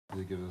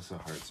They give us a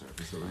hard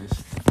surface at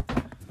least.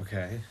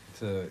 Okay.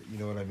 To, you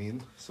know what I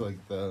mean? So like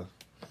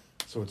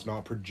so it's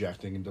not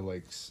projecting into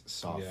like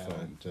soft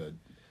foam to.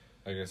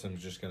 I guess I'm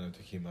just gonna have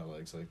to keep my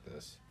legs like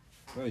this.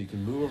 No, you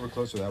can move over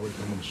closer. That way,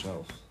 come on the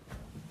shelf.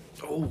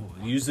 Oh,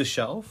 use the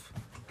shelf?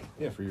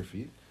 Yeah, for your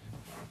feet.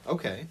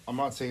 Okay. I'm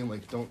not saying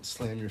like don't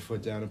slam your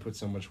foot down and put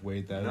so much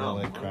weight that it'll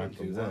No, like I crack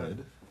the wouldn't do that.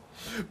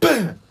 wood.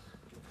 Bam!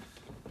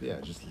 Yeah,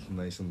 just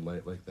nice and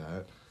light like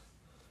that.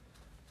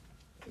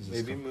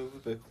 Maybe move a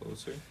bit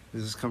closer.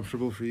 Is this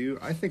comfortable for you?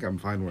 I think I'm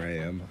fine where I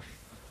am.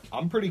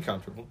 I'm pretty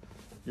comfortable.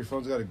 Your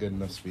phone's got a good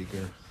enough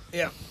speaker.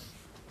 Yeah.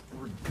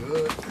 We're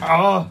good.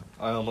 Ah!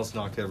 I almost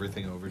knocked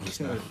everything over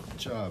just now. Good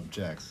job,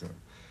 Jackson.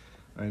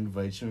 I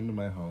invite you into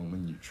my home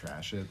and you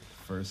trash it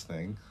first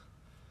thing.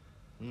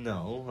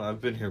 No,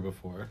 I've been here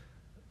before.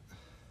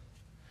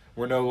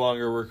 We're no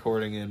longer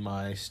recording in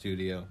my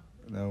studio.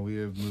 Now we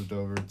have moved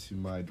over to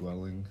my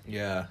dwelling.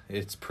 Yeah,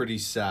 it's pretty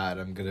sad,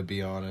 I'm gonna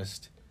be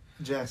honest.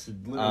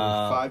 Jackson, literally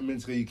 5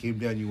 minutes ago you came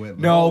down, you went...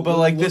 No, "Oh, but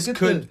like look this at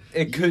could...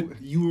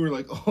 You were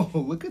like, oh,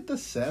 look at the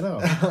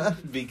setup.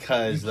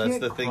 because You that's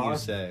can't the thing you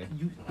cross- say.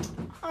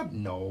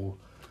 No.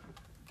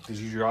 Did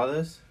you draw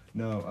this?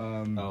 No,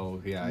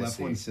 Oh, yeah, I left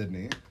see. one's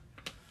Sydney.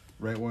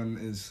 Right one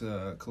is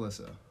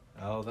Calissa.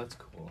 Oh, that's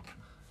cool.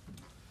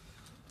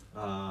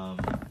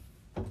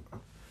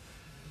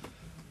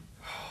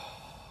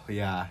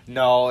 Yeah.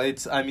 No,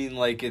 it's, I mean,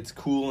 like, it's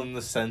cool in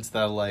the sense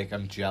that, like,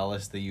 I'm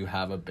jealous that you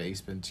have a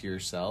basement to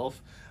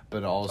yourself,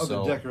 but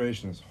also... Oh, the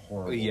decoration is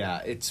horrible.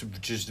 Yeah, it's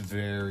just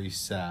very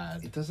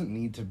sad. It doesn't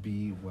need to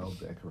be well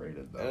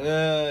decorated, though.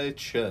 It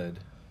should.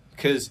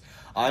 Because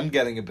I'm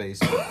getting a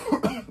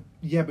basement.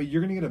 Yeah, but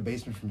you're going to get a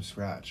basement from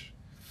scratch.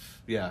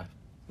 Yeah.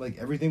 Like,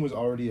 everything was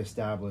already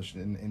established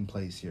in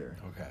place here.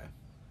 Okay.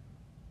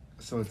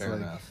 So it's Fair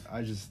like, enough.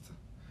 I just...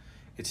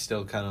 It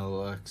still kind of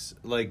looks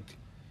like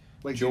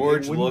it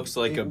George wouldn't- looks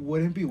like it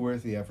wouldn't be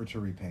worth the effort to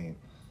repaint.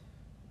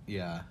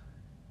 yeah.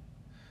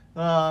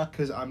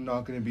 Because I'm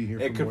not going to be here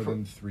It for could more pro-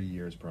 than 3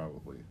 years,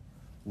 probably.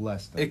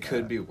 Less than It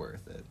could that. be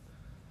worth it.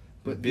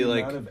 But be the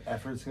like- amount of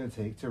effort it's going to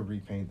take to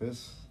repaint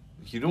this...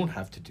 You don't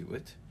have to do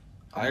it.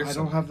 Hire I don't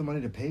someone. have the money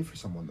to pay for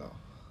someone, though.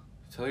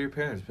 Tell your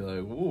parents, be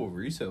like, "Whoa,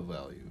 resale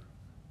value."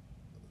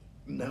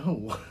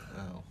 No.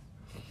 Oh.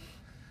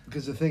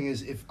 Because the thing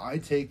is, if I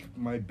take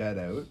my bed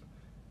out,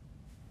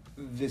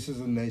 this is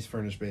a nice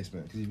furnished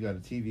basement. Because you've got a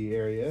TV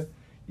area,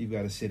 you've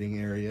got a sitting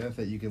area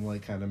that you can,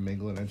 like, kind of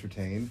mingle and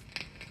entertain.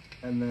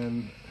 And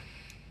then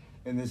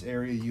in this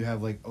area, you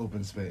have, like,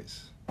 open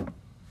space.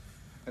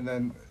 And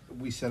then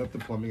we set up the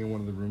plumbing in one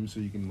of the rooms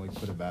so you can, like,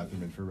 put a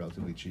bathroom in for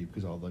relatively cheap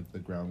because all, like, the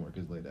groundwork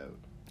is laid out.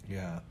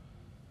 Yeah.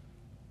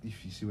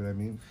 If you see what I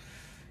mean?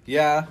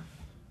 Yeah,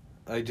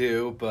 I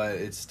do, but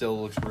it still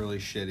looks really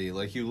shitty.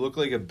 Like, you look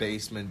like a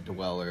basement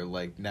dweller,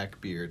 like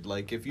neckbeard.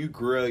 Like, if you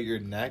grew out your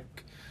neck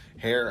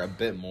hair a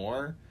bit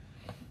more,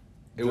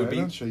 it would Did I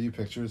be... not show you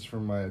pictures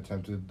from my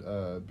attempted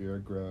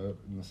beard grow out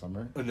in the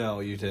summer?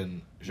 No, you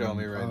didn't. Show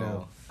me right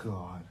now. Oh,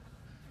 God.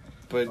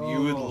 But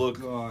you would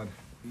look... God.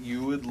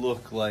 You would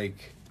look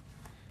like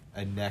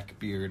a neck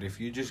beard if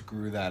you just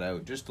grew that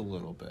out just a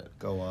little bit.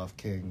 Go off,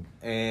 King.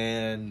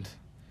 And,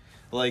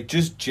 like,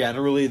 just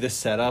generally the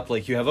setup,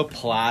 like, you have a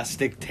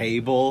plastic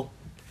table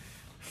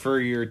for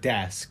your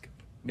desk.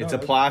 It's a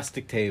No,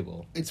 plastic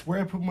table. It's where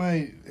I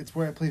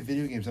play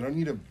video games.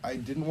 I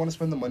didn't want to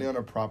spend the money on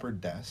a proper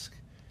desk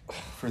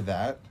for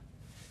that.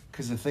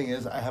 Because the thing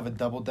is, I have a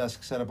double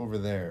desk set up over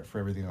there for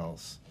everything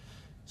else.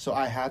 So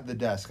I had the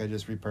desk, I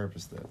just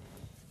repurposed it.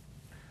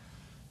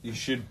 You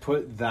should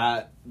put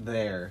that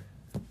there.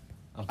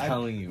 I'm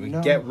telling you.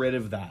 no. Get rid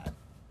of that.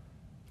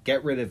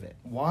 Get rid of it.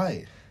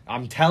 Why?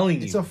 I'm telling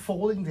you. It's a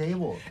folding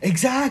table.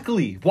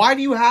 Exactly. Why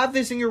do you have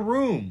this in your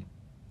room?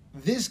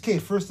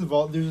 First of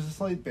all, there's a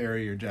slight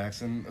barrier,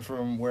 Jackson,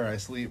 from where I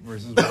sleep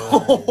versus where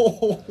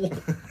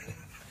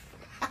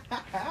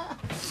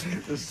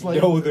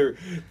No,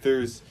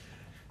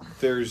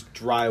 there's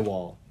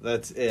drywall.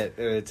 That's it.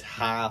 And it's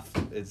half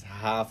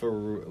a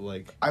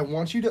like. I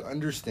want you to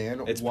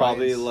understand. It's why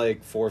probably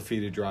like 4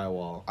 feet of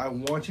drywall. I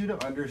want you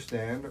to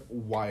understand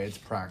why it's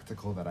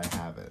practical that I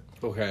have it.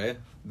 Okay.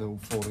 The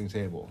folding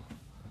table.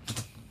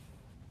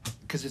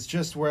 Because it's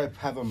just where I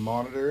have a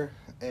monitor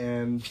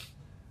and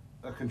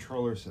a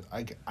controller.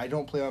 I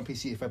don't play on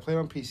PC. If I played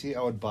on PC,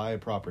 I would buy a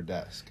proper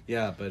desk.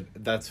 Yeah, but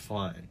that's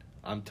fine.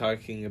 I'm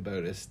talking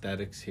about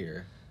aesthetics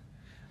here.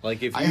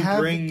 Like if I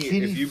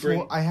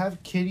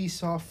have kitty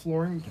soft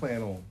flooring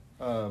panels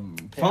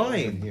in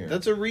fine. here.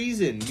 That's a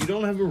reason. You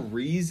don't have a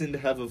reason to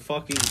have a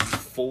fucking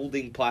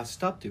folding plastic.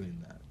 Stop doing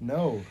that.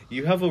 No.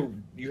 You have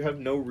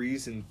no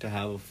reason to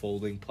have a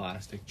folding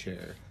plastic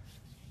chair.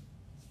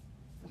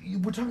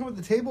 We're talking about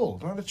the table,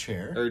 not a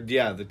chair. Or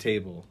yeah, the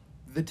table.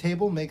 The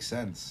table makes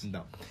sense.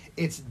 No.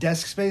 It's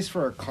desk space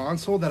for a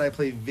console that I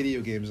play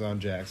video games on,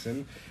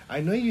 Jackson. I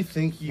know you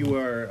think you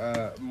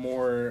are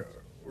more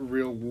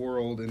real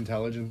world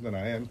intelligent than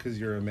I am because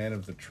you're a man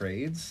of the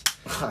trades.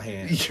 I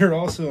am. You're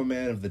also a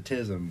man of the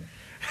tism.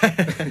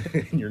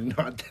 And you're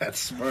not that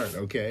smart,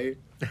 okay?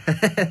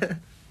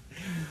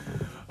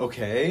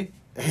 Okay,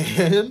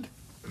 and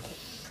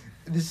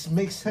This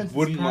makes sense.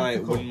 wouldn't my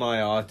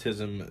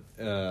autism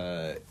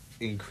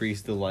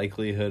increase the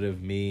likelihood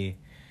of me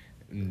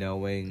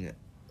knowing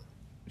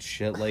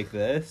shit like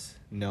this,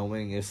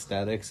 knowing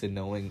aesthetics and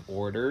knowing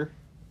order,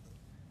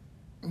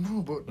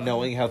 No, but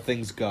knowing how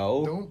things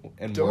go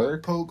and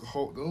work?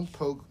 Don't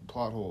poke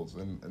plot holes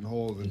and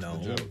holes into No.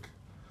 the joke.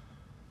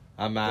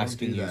 I'm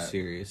asking do you that.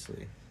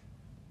 seriously.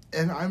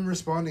 And I'm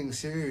responding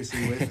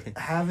seriously with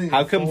having.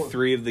 How a come full-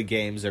 3 of the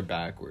games are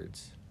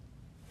backwards?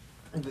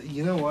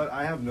 You know what?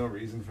 I have no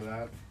reason for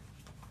that.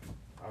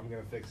 I'm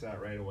gonna fix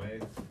that right away.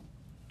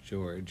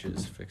 George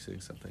is fixing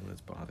something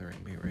that's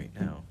bothering me right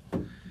now.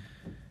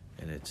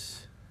 And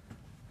it's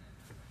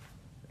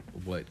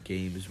what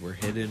games were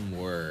hidden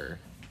were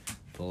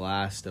The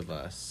Last of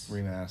Us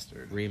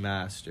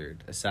remastered,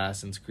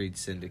 Assassin's Creed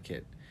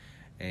Syndicate,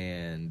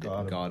 and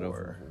God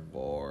of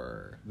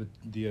War.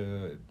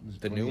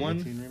 The new one?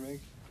 2018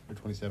 remake or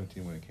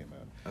 2017 when it came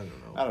out.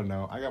 I I don't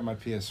know. I got my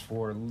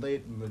PS4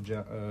 late in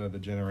the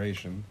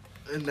generation.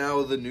 And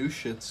now the new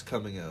shit's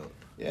coming out.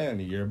 Yeah, in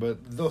a year, but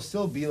there'll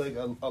still be like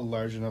a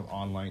large enough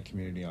online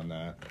community on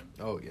that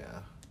Oh yeah.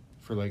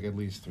 for like at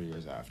least 3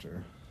 years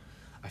after.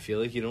 I feel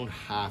like you don't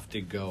have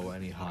to go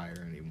any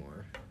higher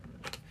anymore.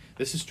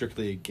 This is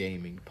strictly a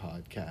gaming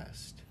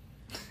podcast.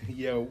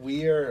 Yeah,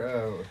 we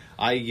are.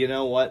 You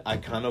know what? I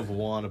kind of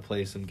want to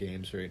play some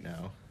games right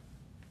now.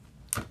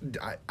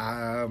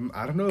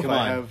 I don't know if Come I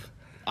on. have.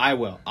 I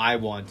will. I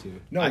want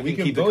to. No, I we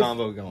can keep both, the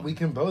combo going. We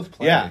can both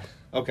play. Yeah.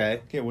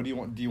 Okay. Okay. What do you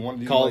want? Do you want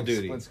to do Call of like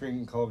Duty. split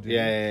screen Call of Duty?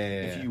 Yeah.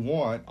 If you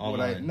want,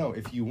 Online.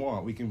 if you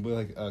want, we can play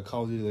like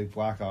Call of Duty, like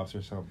Black Ops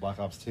or something, Black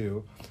Ops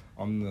 2,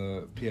 on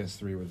the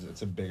PS3. With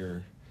it's a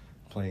bigger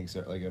playing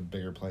like a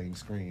bigger playing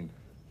screen.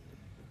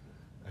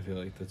 I feel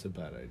like that's a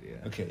bad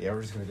idea. Okay. Yeah,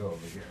 we're just gonna go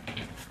over here.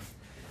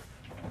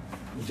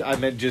 I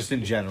meant just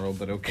in general,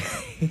 but okay.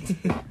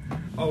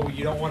 Oh,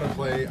 you don't want to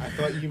play? I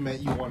thought you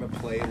meant you want to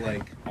play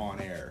like on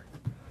air.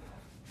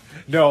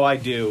 No, I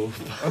do.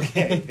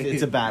 Okay.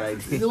 It's a bad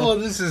idea. Well,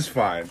 this is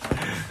fine.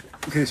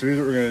 Okay, so here's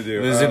what we're gonna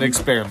do. This is an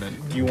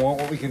experiment. Do you want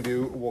what we can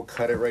do? We'll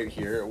cut it right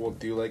here. We'll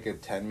do like a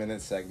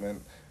 10-minute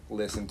segment.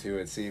 Listen to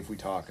it. See if we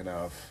talk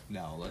enough.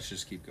 No, let's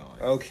just keep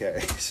going. Okay,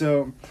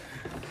 so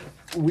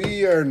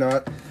we are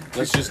not.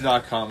 Let's just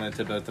not comment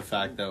about the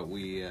fact that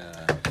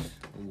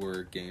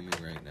we're gaming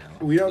right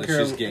now. We don't let's care.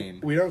 Just game.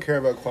 We don't care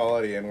about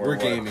quality, and we're We're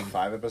what, gaming.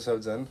 5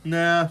 episodes in.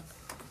 Nah.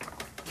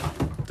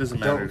 Doesn't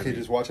matter. Don't, to okay, me.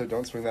 just watch it.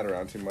 Don't swing that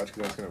around too much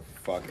because that's gonna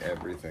fuck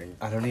everything.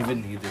 I don't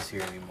even need this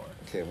here anymore.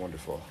 Okay,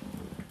 wonderful.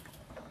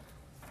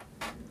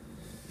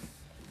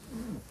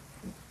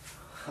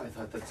 I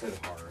thought that said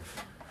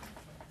Harv.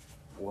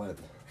 What?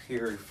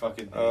 Your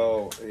fucking name.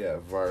 Oh yeah,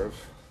 Varv.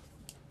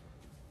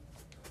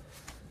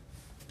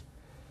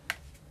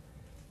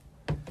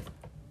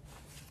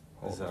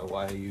 Is that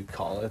why you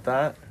call it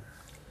that?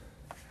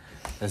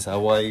 Is that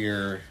why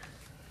you're...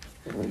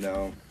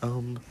 No,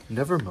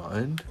 Never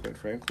mind. quite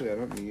frankly, I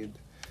don't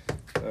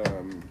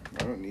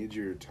need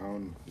your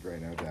tone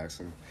right now,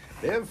 Jackson.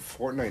 They have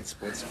Fortnite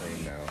split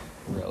screen now.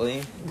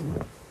 Really?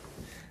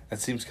 That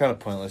seems kind of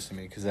pointless to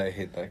me because I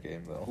hate that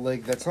game though.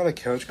 Like, that's not a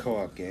couch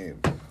co-op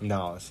game.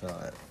 No, it's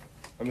not.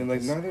 I mean, like,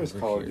 It's neither is over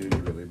Call of here. Duty,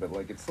 really, but,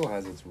 like, it still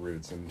has its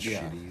roots in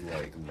Yeah. shitty,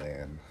 like,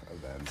 LAN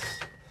events.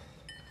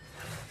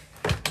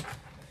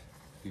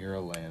 You're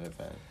a LAN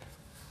event.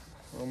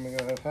 Oh my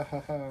god, ha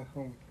ha ha.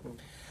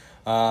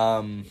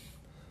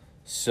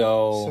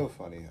 So So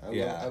funny.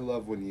 yeah. I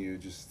love when you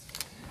just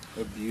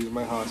abuse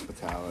my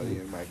hospitality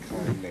and my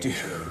kind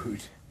nature.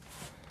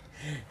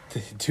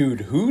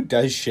 Dude, who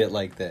does shit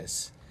like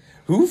this?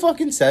 Who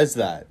fucking says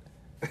that?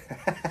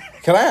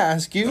 Can I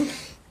ask you?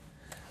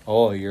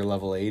 Oh, you're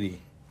level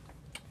 80.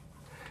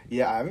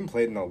 Yeah, I haven't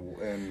played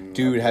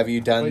Dude, have you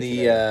done played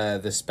today.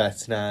 the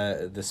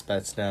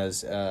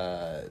Spetsnaz,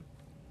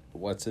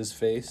 what's his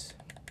face?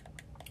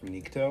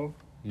 Nikto?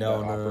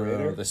 No, That no,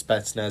 operator? the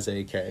Spetsnaz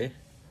AK.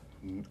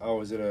 Oh,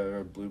 is it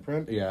a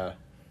blueprint? Yeah,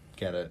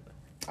 get it.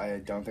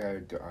 I don't think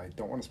I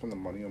don't want to spend the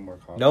money on more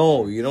copies.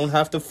 No, you don't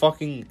have to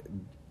fucking...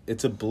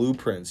 It's a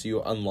blueprint, so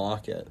you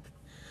unlock it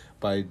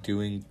by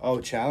doing...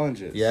 Oh,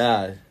 challenges.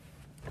 Yeah,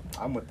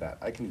 I'm with that.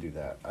 I can do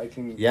that. I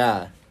can.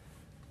 yeah.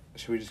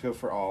 Should we just go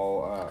for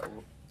all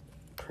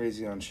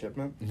crazy on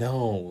shipment?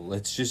 No,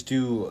 let's just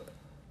do...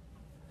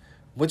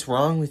 What's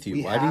wrong with you?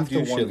 We Why have do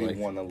you to do shit like...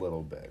 1v1 a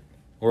little bit.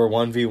 We're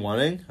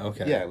 1v1ing?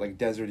 Okay. Yeah, like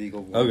Desert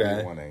Eagle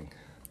 1v1ing.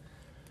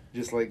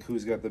 Just like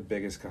who's got the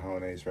biggest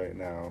cojones right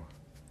now.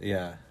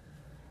 Yeah.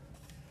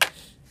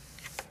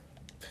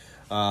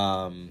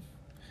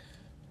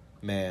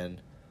 Man.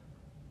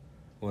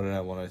 What did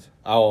I want to...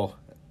 Oh,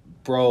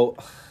 bro.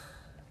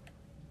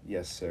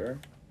 Yes, sir.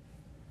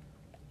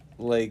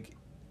 Like,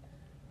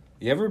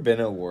 you ever been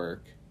at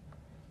work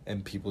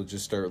and people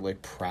just start,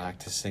 like,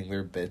 practicing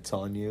their bits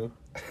on you?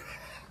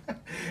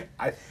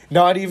 I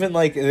Not even,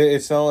 like,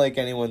 it's not like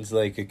anyone's,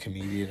 like, a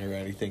comedian or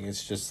anything.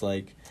 It's just,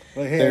 like,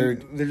 Like, hey,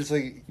 they're just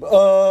like,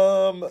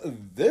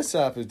 this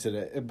happened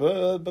today.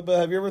 But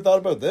have you ever thought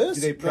about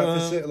this? do they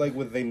preface it like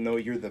with they know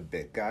you're the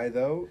bit guy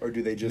though, or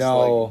do they just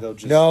no, like they'll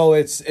just no?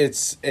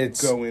 It's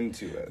go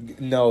into it.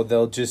 No,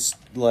 they'll just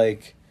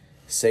like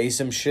say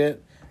some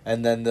shit,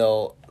 and then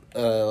they'll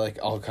like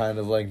I'll kind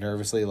of like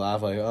nervously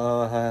laugh like,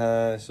 oh,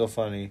 haha, so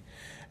funny,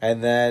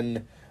 and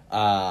then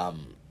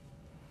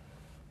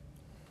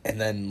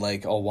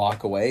like I'll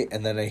walk away,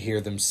 and then I hear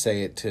them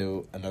say it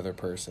to another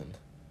person.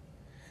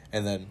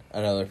 And then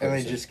another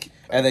person.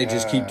 And they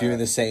just keep doing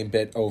the same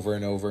bit over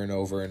and over and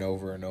over and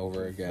over and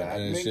over again.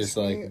 And it's just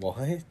like,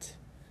 what?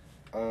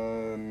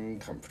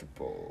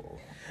 Uncomfortable.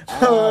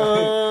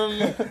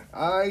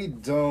 I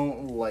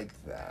don't like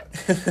that.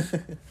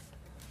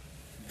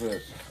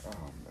 But,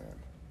 oh man.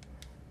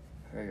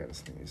 I gotta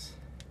sneeze.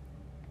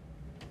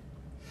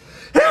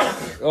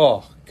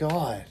 Oh,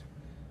 God.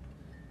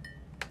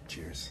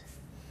 Cheers.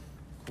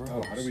 Gross.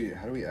 Oh, how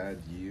do we add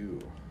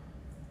you?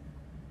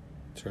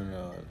 Turn it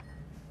on.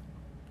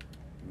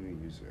 New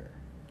user.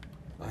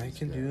 I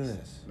can do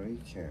this. No, you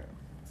can't.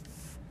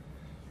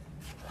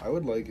 I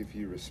would like if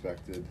you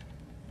respected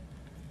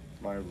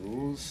my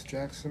rules,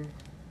 Jackson.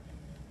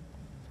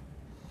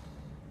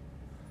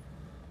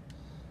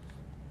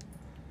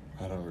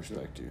 I don't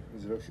respect you.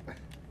 Is it okay?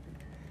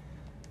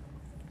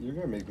 You're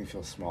gonna make me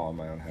feel small in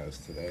my own house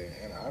today,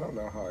 and I don't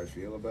know how I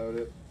feel about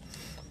it,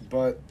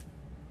 but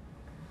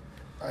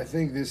I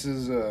think this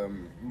is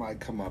my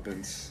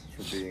comeuppance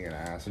for being an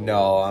asshole.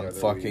 No, I'm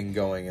fucking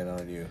going in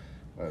on you.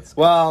 That's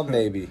well,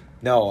 maybe.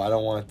 No, I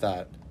don't want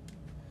that.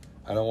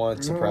 I don't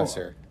want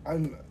suppressor.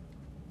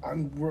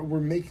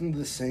 We're making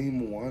the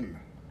same one,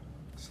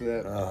 so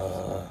that.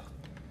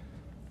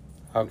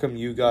 How come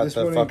you got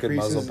the fucking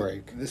muzzle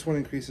brake? This one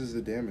increases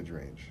the damage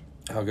range.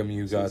 How come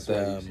you got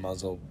the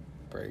muzzle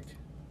brake?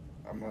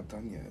 I'm not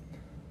done yet.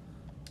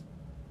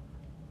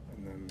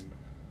 And then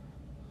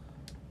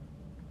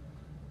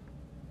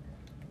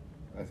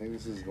I think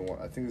this is the one.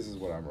 I think this is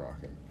what I'm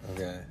rocking.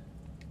 Okay.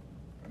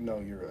 No,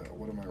 you're.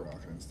 What am I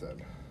rocking instead?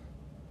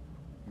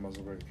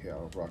 Muzzle brake. Okay,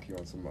 I'll rock you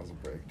on some muzzle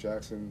brake.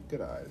 Jackson,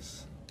 good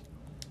eyes.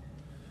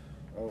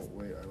 Oh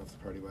wait, I left the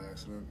party by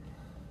accident.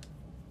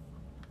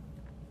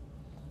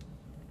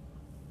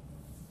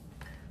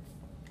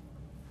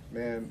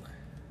 Man,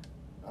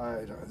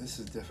 this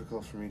is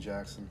difficult for me,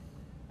 Jackson.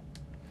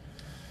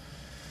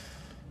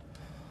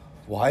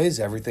 Why is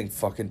everything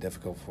fucking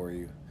difficult for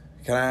you?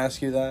 Can I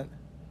ask you that?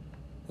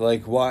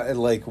 Like, why?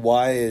 Like,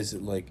 why is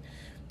it like,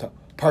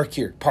 park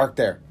here, park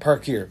there,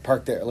 park here,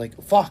 park there?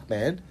 Like, fuck,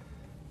 man.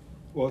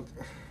 Well,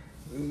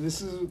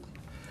 this is,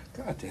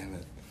 god damn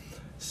it.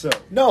 So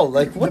no,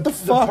 like what the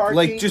fuck? Parking,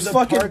 like just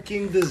fucking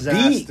parking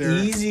disaster.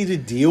 Be easy to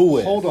deal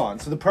with. Hold on.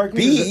 So the parking.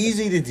 Be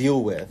easy to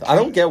deal with. I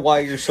don't get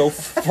why you're so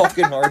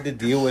fucking hard to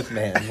deal with,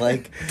 man.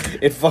 Like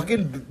it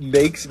fucking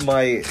makes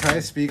my Can I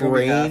speak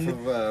brain on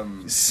behalf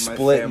of,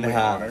 split in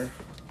half. Honor?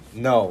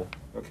 No.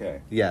 Okay.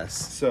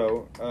 Yes.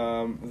 So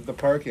the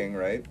parking,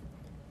 right?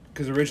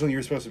 Because originally you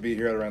were supposed to be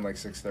here at around like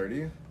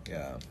 6:30.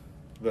 Yeah.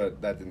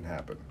 But that didn't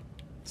happen.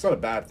 It's not a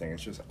bad thing.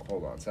 It's just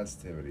hold on,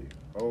 sensitivity.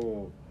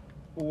 Oh,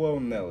 whoa,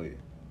 Nelly.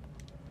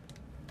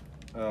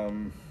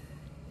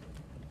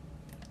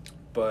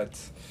 But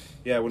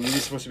yeah, when we were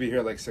supposed to be here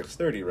at like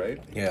 6:30,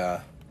 right?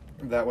 Yeah.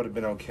 That would have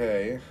been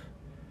okay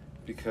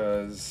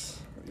because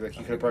like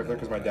you could have parked there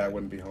because my dad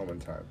wouldn't be home in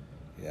time.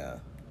 Yeah.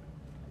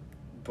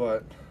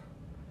 But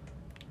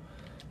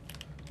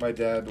my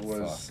dad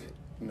was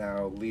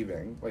now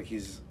leaving. Like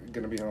he's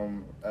gonna be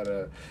home at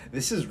a.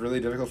 This is really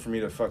difficult for me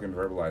to fucking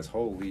verbalize.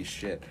 Holy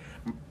shit.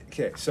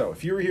 Okay, so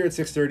if you were here at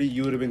 6:30,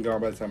 you would have been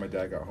gone by the time my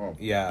dad got home.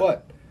 Yeah.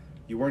 But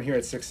you weren't here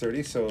at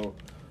 6:30, so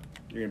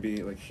you're gonna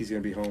be like he's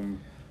gonna be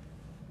home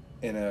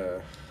in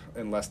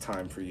less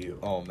time for you.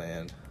 Oh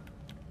man.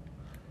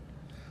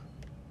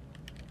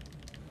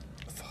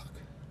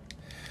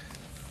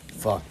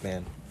 Fuck,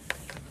 man.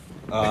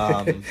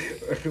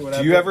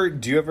 Do you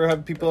ever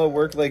have people at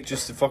work like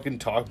just to fucking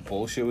talk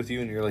bullshit with you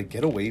and you're like,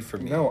 get away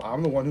from me? No,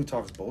 I'm the one who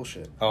talks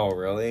bullshit. Oh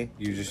really?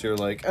 You're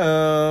like,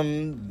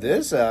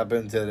 this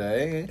happened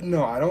today.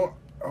 No, I don't.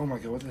 Oh my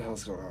god, what the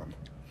hell's going on?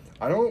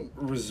 I don't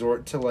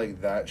resort to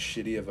like that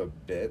shitty of a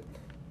bit,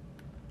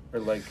 or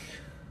like.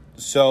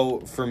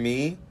 So for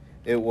me,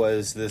 it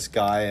was this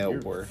guy at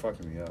You're work.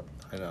 Fucking me up.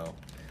 I know.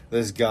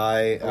 This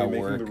guy Are at we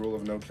work. making the rule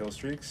of no kill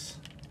streaks?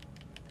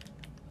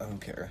 I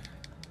don't care.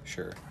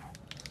 Sure.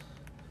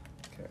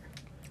 Okay.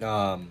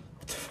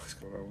 What the fuck's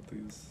going on with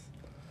these?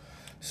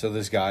 So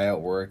this guy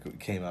at work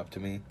came up to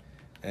me,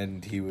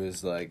 and he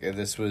was like,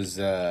 this was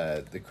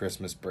the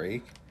Christmas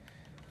break,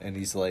 and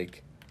he's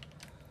like,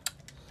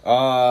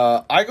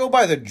 I go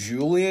by the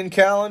Julian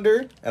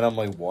calendar, and I'm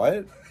like,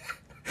 what?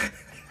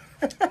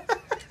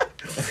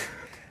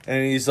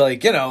 And he's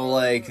like,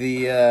 like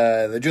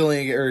the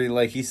Julian, or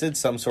like he said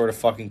some sort of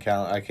fucking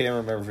calendar. I can't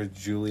remember if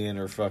it's Julian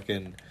or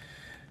fucking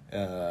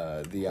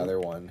the other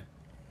one.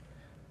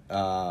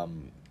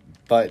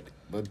 But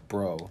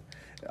bro,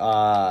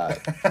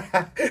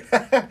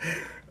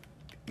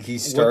 he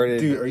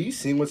started. Dude, are you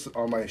seeing what's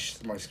on my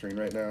screen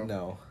right now?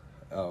 No,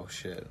 Oh,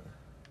 shit.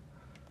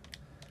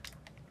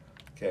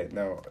 Okay,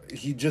 now,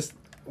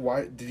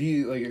 why, did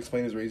he, like,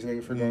 explain his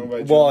reasoning for going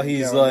by Well, Julian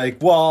he's calendar? like,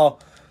 well,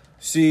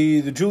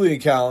 see, the Julian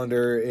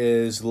calendar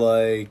is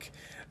like,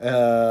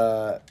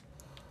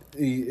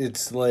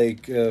 it's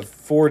like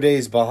 4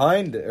 days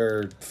behind,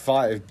 or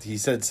 5. He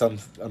said some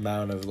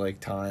amount of, like,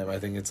 time. I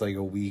think it's like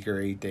a week or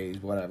 8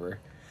 days, whatever.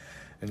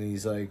 And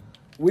he's like,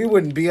 we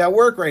wouldn't be at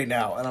work right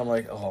now. And I'm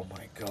like, oh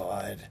my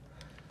God.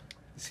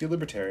 Is he a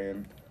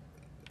libertarian?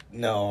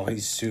 No,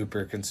 he's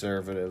super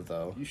conservative,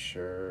 though. You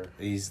sure?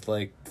 He's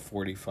like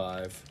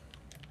 45.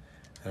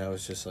 And I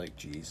was just like,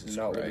 Jesus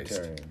Not Christ.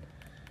 libertarian.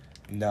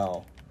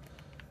 No,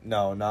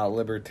 not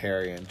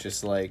libertarian.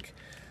 Just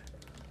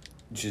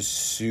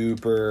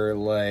super,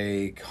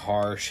 like,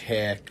 harsh,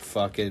 hick,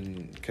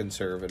 fucking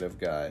conservative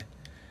guy.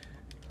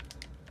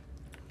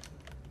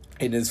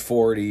 In his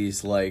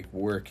 40s, like,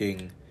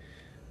 working,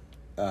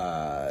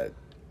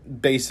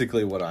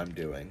 basically what I'm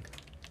doing.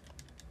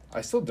 I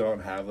still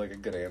don't have, like, a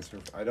good answer.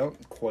 I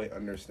don't quite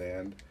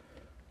understand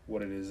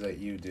what it is that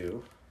you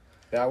do.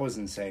 That was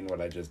insane what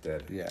I just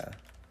did. Yeah.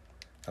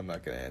 I'm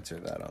not going to answer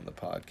that on the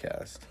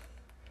podcast.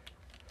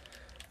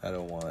 I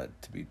don't want it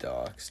to be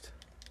doxxed.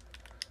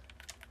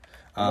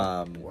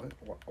 What?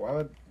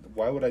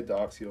 Why would I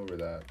dox you over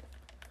that?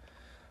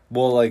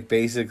 Well, like,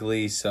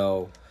 basically,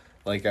 so,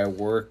 like, I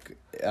work,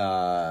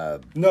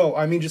 No,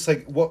 I mean, just,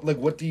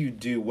 what do you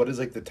do? What is,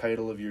 like, the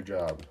title of your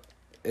job?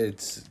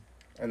 it's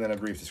And then a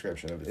brief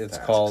description of its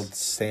tasks. called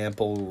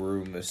Sample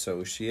Room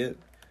Associate.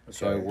 Okay.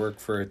 So I work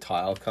for a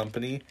tile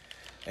company,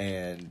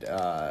 and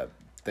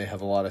they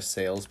have a lot of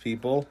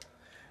salespeople,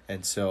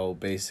 and so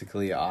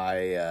basically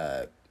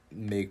I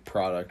make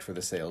product for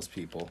the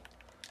salespeople.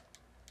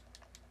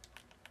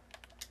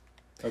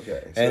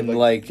 Okay. So And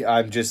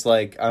I'm just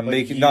like I'm like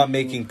making you- not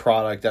making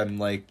product. I'm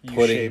like you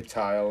putting shape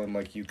tile and,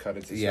 like, you cut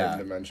it to Yeah.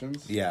 certain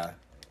dimensions? yeah.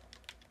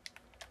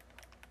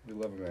 We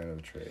love a man of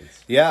the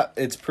trades. Yeah,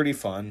 it's pretty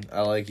fun.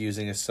 I like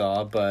using a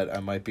saw, but I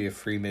might be a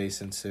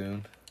Freemason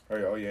soon.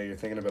 Oh, yeah, you're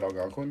thinking about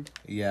Algonquin?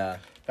 Yeah,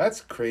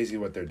 That's crazy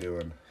what they're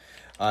doing.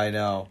 I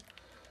know.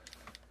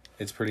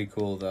 It's pretty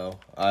cool though.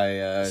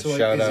 I So, like,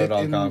 shout is out it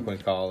in- Algonquin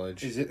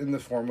College. Is it in the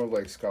form of,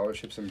 like,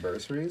 scholarships and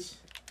bursaries?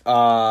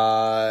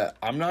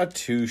 I'm not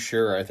too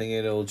sure. I think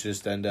it'll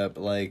just end up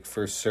like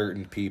for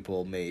certain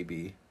people,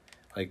 maybe.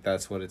 Like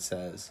that's what it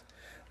says.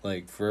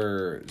 Like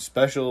for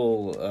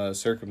special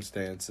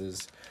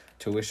circumstances,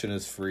 tuition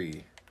is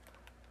free.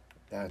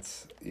 Yeah,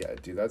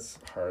 dude, that's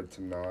hard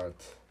to not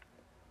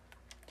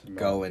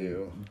Go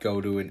do.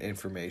 to an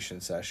information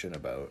session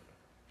about.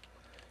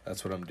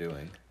 That's what I'm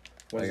doing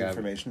When's like, the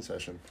information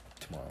session?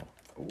 tomorrow.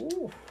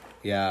 Ooh.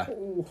 Yeah,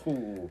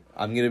 Ooh.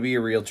 I'm gonna be a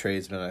real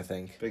tradesman, I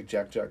think. Big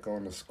Jack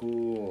going to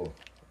school.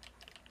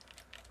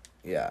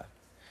 Yeah,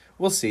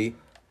 we'll see.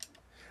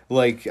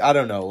 Like I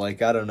don't know.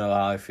 Like I don't know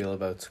how I feel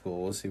about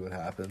school. We'll see what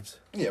happens.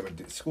 Yeah,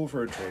 but school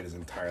for a trade is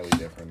entirely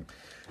different.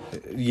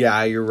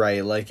 Yeah, you're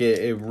right. Like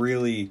it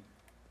really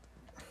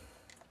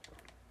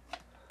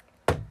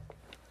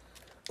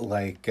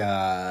like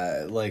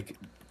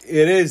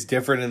it is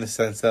different in the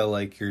sense that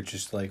like you're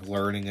just like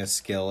learning a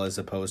skill as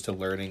opposed to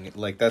learning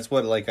like that's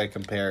what like I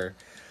compare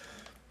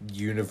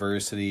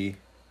university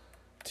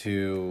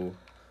to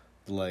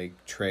like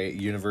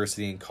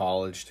university and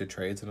college to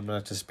trades, and I'm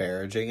not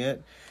disparaging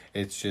it.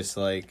 It's just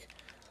like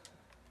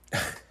I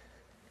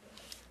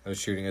was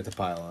shooting at the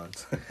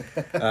pylons.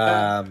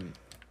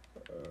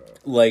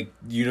 Like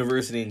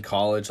university and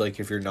college, like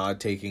if you're not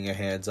taking a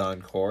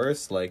hands-on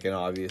course, like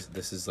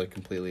this is like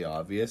completely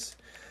obvious,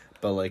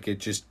 but like it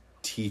just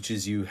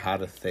teaches you how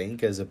to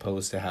think as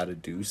opposed to how to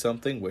do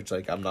something, which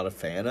like I'm not a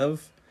fan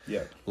of.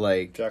 Yeah.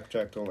 Like Jack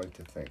don't like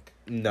to think.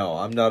 no,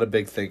 I'm not a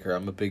big thinker.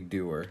 I'm a big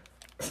doer.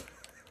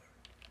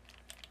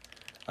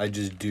 I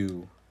just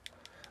do.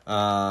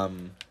 But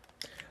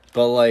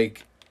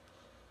like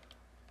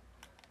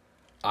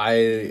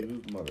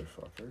You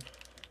motherfucker.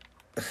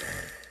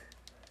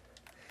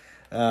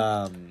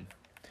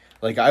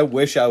 like I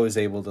wish I was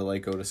able to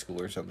like go to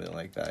school or something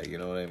like that, you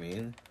know what I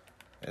mean?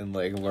 And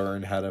like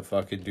learn how to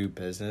fucking do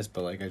business,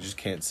 but like I just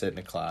can't sit in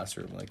a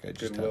classroom. Like I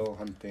just Goodwill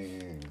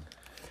Hunting.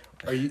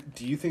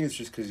 Do you think it's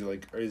just because you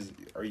like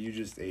are you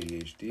just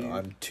ADHD?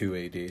 I'm too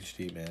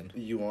ADHD, man. Are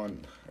you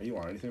on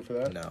anything for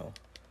that? No.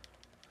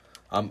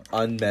 I'm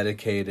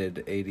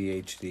unmedicated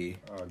ADHD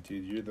Oh,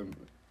 dude,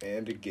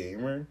 and a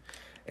gamer.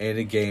 and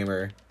a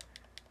gamer.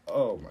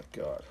 Oh my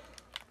god.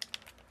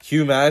 Can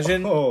you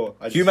imagine? Oh,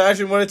 Can you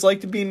imagine what it's like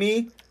to be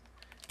me?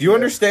 Do you Yeah.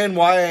 understand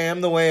why I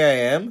am the way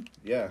I am?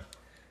 Yeah.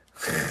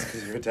 It's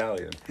because you're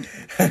Italian.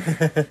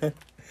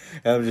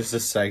 I'm just a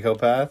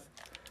psychopath.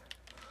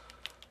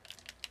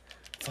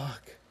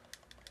 Fuck.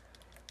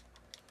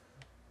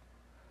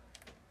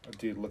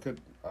 Dude, look at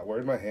where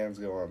did my hands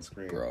go on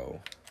screen? Bro.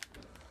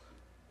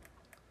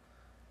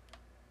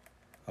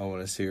 I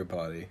want to see your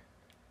body.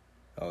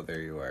 Oh,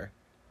 there you are.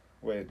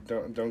 Wait,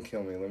 don't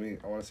kill me.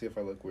 I want to see if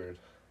I look weird.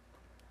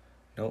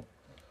 Nope.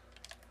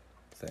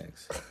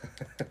 Thanks.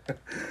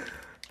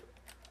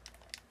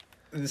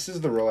 This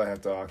is the role I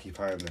have to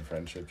occupy in the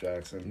friendship,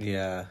 Jackson.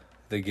 Yeah.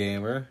 The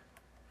gamer.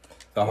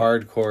 The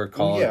hardcore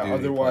Call of Duty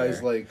otherwise,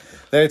 player. like...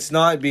 It's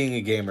not being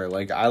a gamer.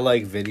 Like, I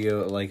like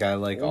video, like, I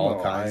like all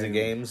no, kinds of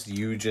games.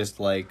 You just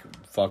like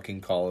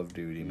fucking Call of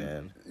Duty,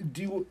 man.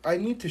 I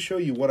need to show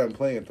you what I'm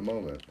playing at the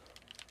moment.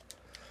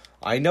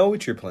 I know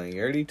what you're playing.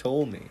 You already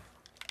told me.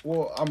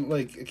 Well, I'm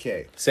like,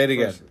 okay. Say it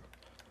again.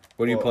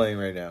 What are you playing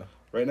right now?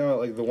 Right now,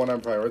 like, the one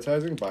I'm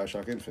prioritizing,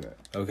 Bioshock Infinite.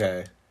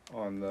 Okay.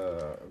 On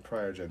the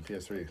prior gen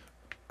PS3.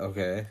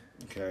 Okay.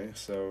 Okay,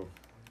 so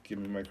give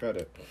me my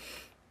credit.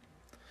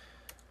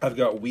 I've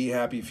got We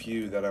Happy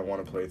Few that I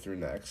want to play through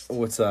next.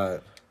 What's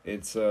that?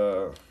 It's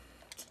I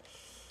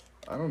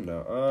don't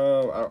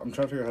know. I'm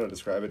trying to figure out how to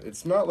describe it.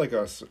 It's not like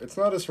it's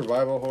not a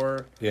survival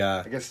horror.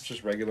 Yeah. I guess it's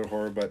just regular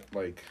horror, but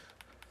like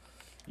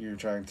you're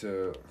trying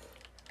to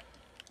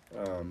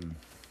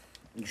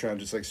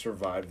just like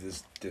survive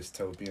this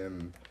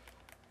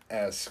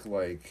dystopian-esque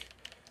like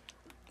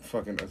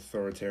fucking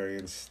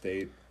authoritarian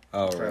state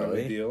Oh, kind of a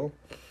really? deal.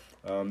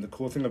 The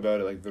cool thing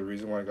about it, like the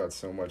reason why I got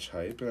so much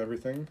hype and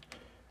everything,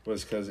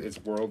 was because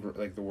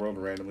the world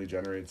randomly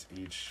generates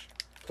each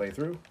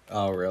playthrough.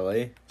 Oh,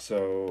 really?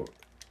 So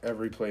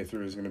every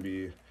playthrough is going to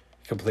be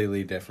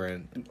Completely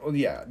different. well,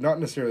 yeah, not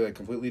necessarily like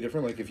completely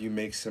different. Like if you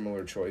make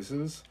similar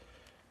choices,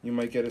 you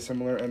might get a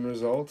similar end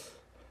result.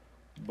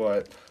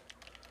 But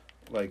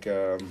like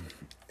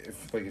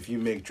if you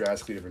make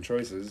drastically different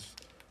choices,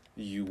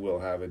 you will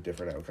have a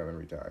different outcome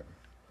every time.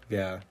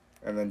 Yeah.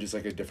 And then just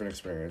like a different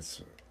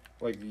experience.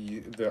 Like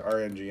the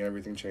RNG and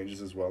everything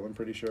changes as well, I'm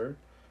pretty sure.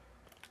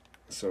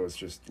 So it's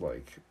just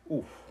like,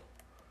 oof.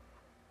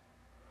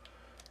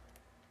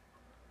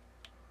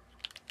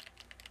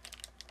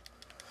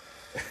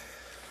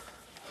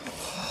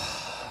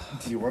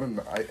 Do you want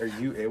to? Are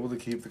you able to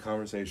keep the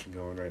conversation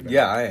going right now?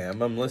 Yeah, I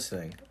am. I'm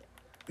listening.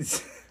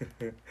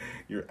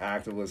 You're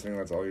active listening.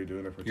 That's all you're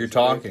doing. You're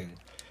talking.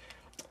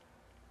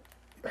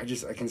 I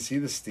can see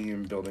the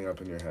steam building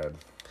up in your head.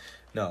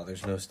 No,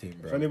 there's no steam,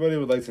 bro. If anybody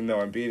would like to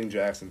know, I'm beating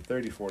Jackson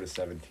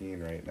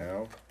 34-17 right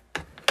now.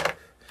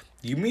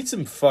 You meet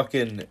some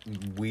fucking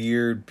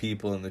weird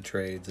people in the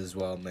trades as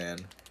well, man.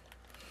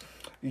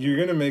 You're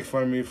gonna make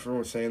fun of me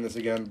for saying this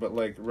again, but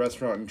like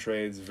restaurant and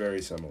trades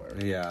very similar.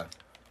 Yeah.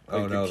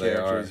 Like Oh no, they are.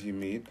 The characters you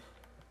meet.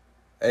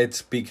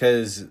 It's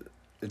because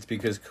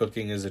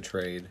cooking is a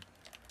trade.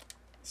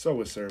 So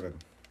is serving.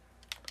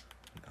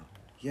 No.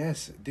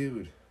 Yes,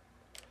 dude.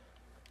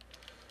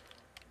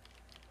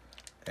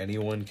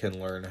 Anyone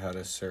can learn how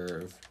to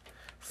serve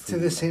food. To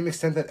the same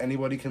extent that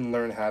anybody can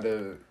learn how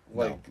to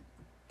like. No.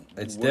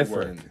 It's woodwork.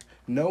 different.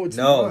 No, it's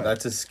no, not.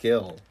 that's a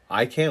skill.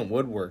 I can't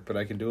woodwork, but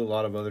I can do a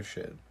lot of other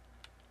shit.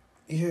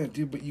 Yeah,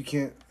 dude, but you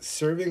can't.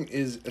 Serving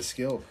is a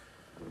skill.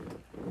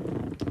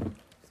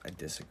 I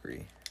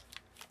disagree.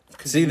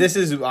 See,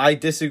 I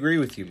disagree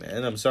with you,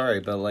 man. I'm sorry,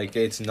 but like,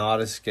 it's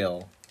not a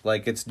skill.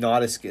 Like, it's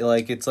not a skill.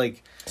 Like, it's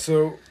like.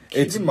 So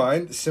keep in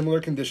mind,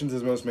 similar conditions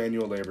as most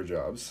manual labor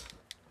jobs.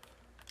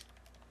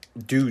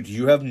 Dude,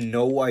 you have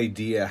no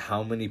idea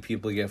how many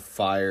people get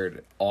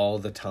fired all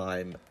the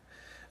time.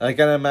 Like,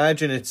 I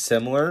imagine it's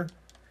similar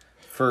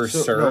for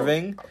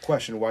serving. No,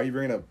 question, why are you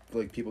bringing up,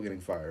 like, people getting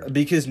fired?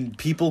 Because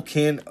people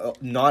can't...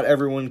 not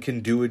everyone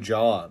can do a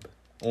job.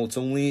 Well, it's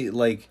only,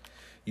 like...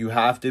 You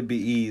have to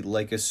be,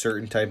 like, a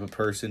certain type of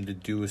person to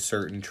do a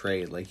certain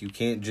trade. Like, you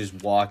can't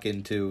just walk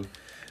into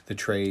the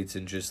trades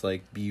and just,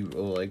 like, be,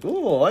 like,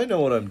 oh, I know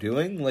what I'm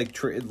doing. Like,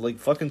 like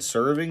fucking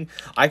serving.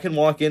 I can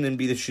walk in and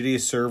be the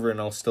shittiest server and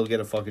I'll still get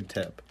a fucking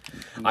tip.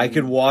 I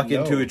could walk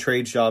into a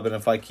trade job and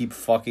if I keep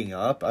fucking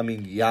up, I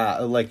mean, yeah,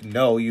 like,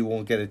 no, you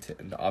won't get a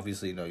tip.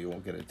 Obviously, no, you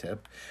won't get a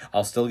tip.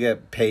 I'll still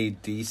get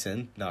paid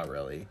decent. Not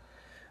really.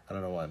 I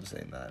don't know why I'm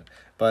saying that.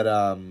 But,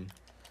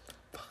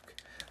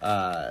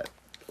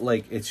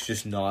 like, it's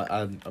just not,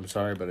 I'm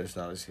sorry, but it's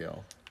not a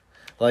skill.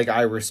 Like,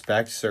 I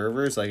respect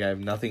servers. Like, I have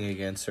nothing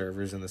against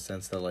servers in the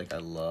sense that, like, I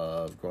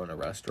love going to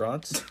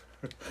restaurants.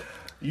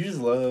 You just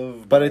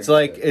love... But it's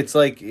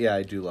like, yeah,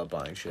 I do love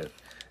buying shit.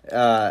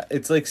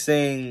 It's like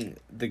saying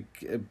the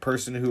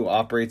person who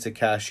operates a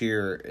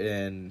cashier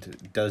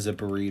and does a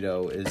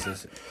burrito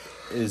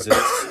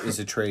is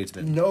a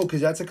tradesman. No, because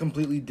that's a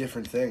completely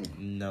different thing.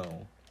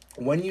 No.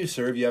 When you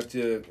serve, you have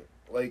to,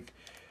 like...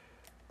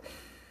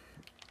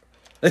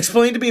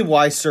 Explain to me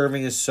why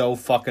serving is so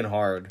fucking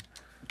hard.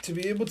 To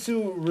be able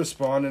to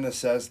respond and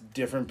assess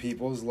different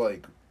people's,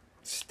 like,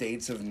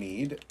 states of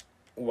need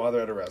while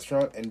they're at a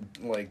restaurant and,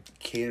 like,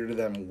 cater to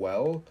them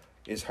well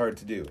is hard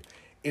to do.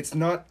 It's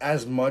not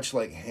as much,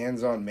 like,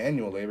 hands-on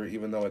manual labor,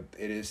 even though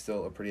it is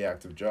still a pretty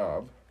active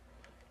job.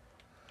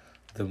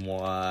 Then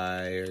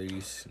why are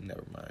you...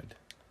 Never mind.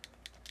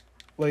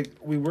 Like,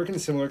 we work in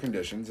similar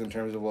conditions in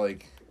terms of,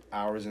 like,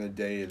 hours in a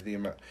day, the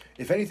amount...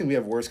 If anything, we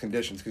have worse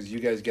conditions, because you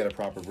guys get a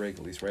proper break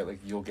at least, right? Like,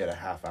 you'll get a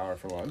half hour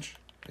for lunch.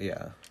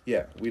 Yeah.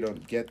 Yeah, we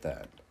don't get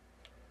that.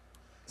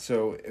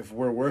 So if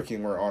we're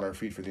working, we're on our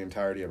feet for the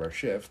entirety of our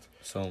shift.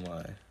 So am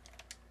I.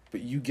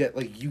 But you get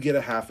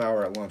a half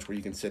hour at lunch where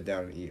you can sit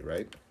down and eat,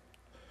 right?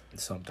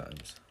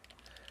 Sometimes.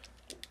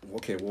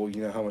 Okay, well,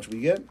 you know how much we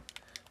get?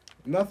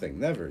 Nothing,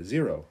 never,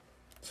 zero.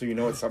 So you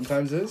know what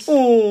sometimes is?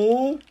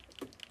 Oh.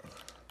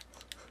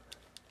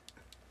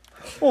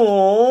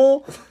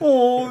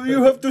 Oh,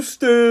 you have to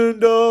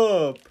stand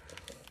up.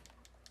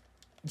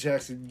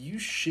 Jackson, you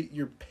shit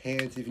your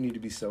pants if you need to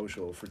be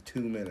social for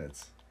 2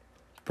 minutes.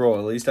 Bro,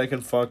 at least I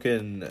can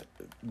fucking...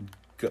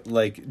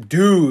 Like,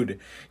 dude,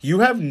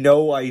 you have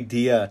no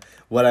idea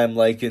what I'm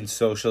like in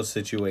social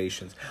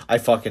situations. I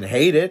fucking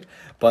hate it,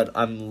 but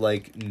I'm,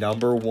 like,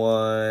 number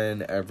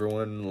one.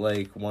 Everyone,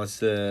 like, wants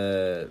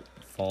to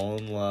fall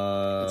in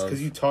love. It's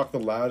because you talk the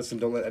loudest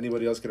and don't let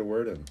anybody else get a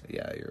word in.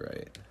 Yeah, you're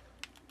right.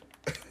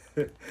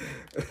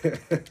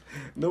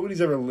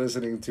 Nobody's ever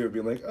listening to it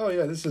being like, oh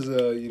yeah, this is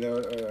a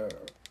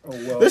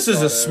well. This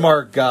is a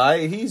smart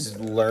guy. He's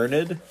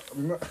learned.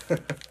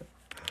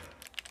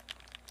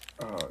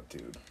 Oh,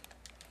 dude.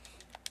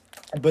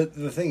 But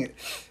the thing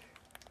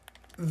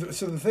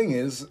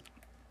is,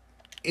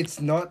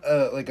 it's not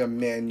a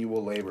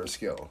manual labor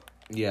skill.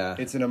 Yeah.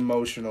 It's an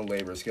emotional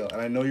labor skill.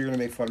 And I know you're going to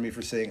make fun of me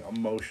for saying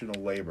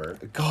emotional labor.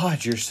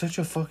 God, you're such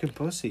a fucking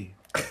pussy.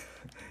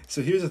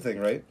 So here's the thing,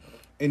 right?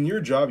 In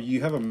your job,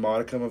 you have a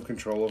modicum of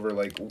control over,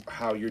 like,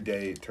 how your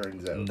day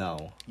turns out.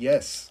 No.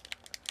 Yes.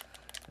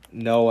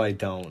 No, I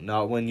don't.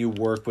 Not when you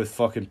work with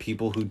fucking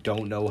people who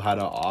don't know how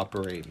to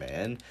operate,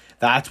 man.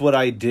 That's what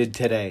I did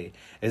today.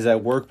 Is I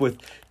work with...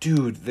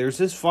 Dude, there's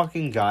this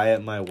fucking guy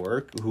at my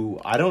work who...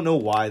 I don't know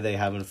why they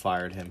haven't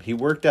fired him. He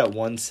worked at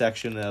one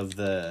section of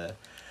the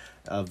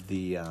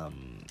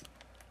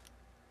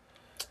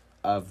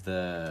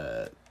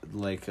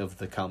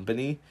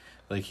company.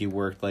 Like, he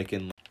worked, like,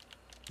 in...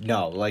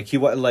 No, like, he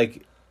was,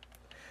 like...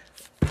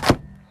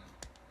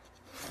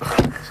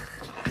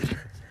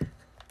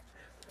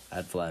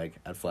 At flag.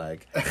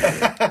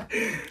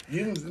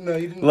 You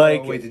didn't.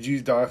 Like, oh, wait, did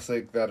you dox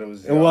like that? It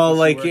was. Well,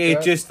 like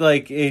it just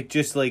like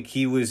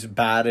he was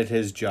bad at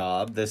his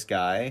job. This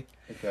guy.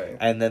 Okay.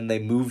 And then they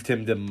moved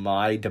him to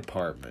my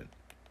department,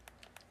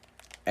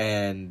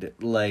 and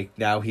like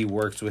now he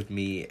works with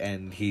me,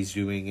 and he's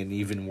doing an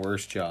even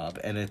worse job.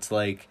 And it's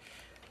like,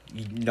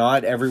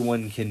 not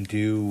everyone can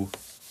do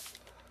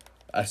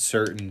a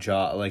certain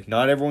job. Like,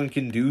 not everyone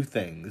can do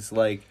things.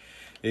 Like,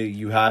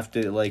 you have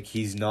to, like,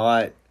 he's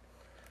not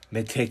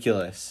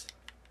meticulous.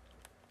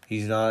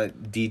 He's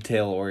not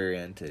detail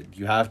oriented.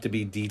 You have to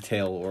be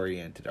detail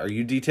oriented. Are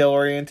you detail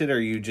oriented, or are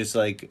you just,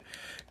 like,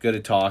 good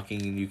at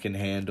talking and you can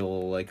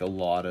handle, like, a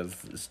lot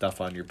of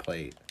stuff on your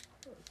plate?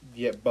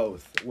 Yeah,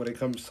 both. When it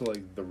comes to,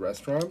 like, the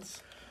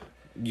restaurants,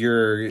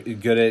 you're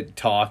good at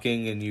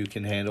talking and you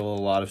can handle a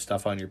lot of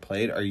stuff on your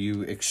plate. Are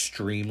you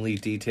extremely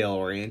detail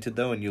oriented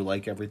though, and you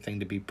like everything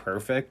to be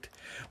perfect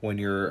when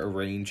you're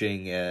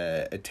arranging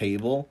a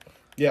table?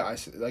 Yeah,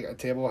 like a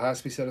table has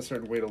to be set a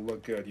certain way to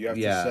look good. You have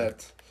to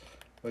set,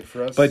 like,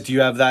 for us. But do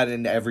you have that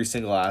in every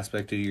single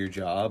aspect of your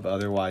job?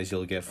 Otherwise,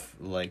 you'll get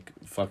like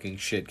fucking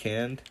shit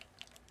canned.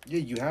 Yeah,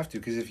 you have to,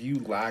 because if you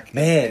lack,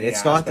 man,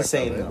 it's not the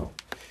same though.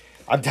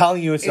 I'm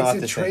telling you, it's not the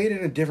same. It's a trade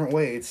in a different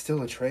way. It's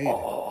still a trade.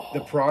 Oh.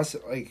 The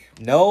process, like...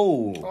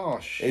 No. Oh,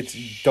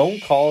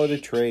 don't call it a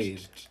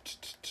trade.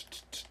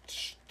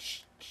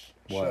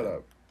 Shut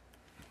up.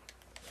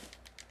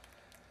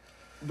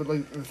 But,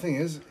 like, the thing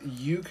is,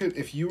 you could...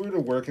 If you were to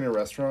work in a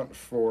restaurant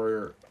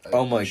for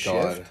a shift,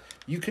 God,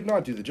 you could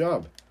not do the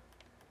job.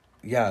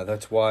 Yeah,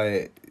 that's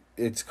why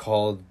it's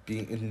called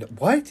being...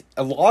 What?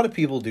 A lot of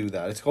people do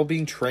that. It's called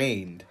being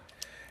trained.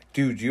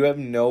 Dude, you have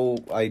no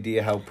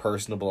idea how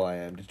personable I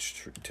am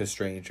to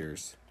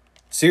strangers.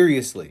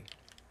 Seriously.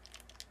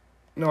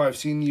 No, I've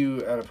seen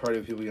you at a party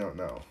with people you don't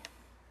know.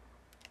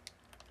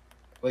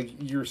 Like,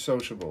 you're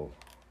sociable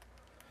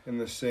in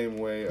the same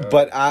way.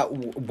 But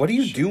what are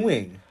you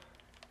doing?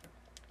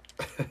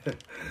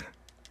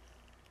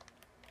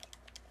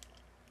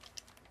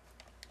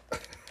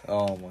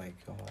 Oh my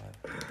god.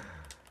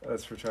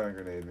 That's for trying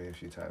to grenade me a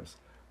few times.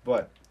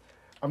 But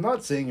I'm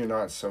not saying you're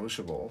not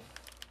sociable.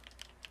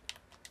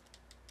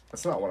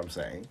 That's not what I'm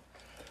saying.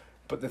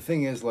 But the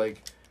thing is,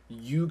 like,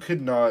 you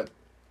could not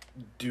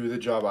do the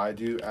job I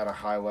do at a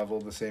high level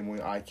the same way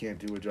I can't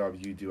do a job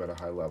you do at a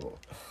high level.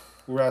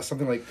 Whereas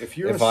something like, if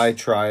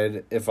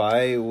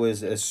I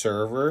was a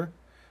server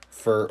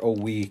for a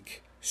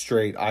week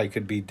straight, I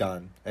could be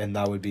done. And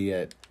that would be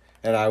it.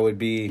 And I would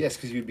be... Yes,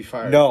 because you'd be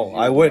fired. No,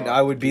 I wouldn't.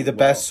 I would be the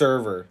best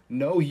server.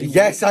 No, you...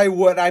 Yes, I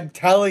would. I'm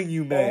telling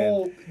you, man.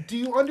 Oh, do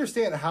you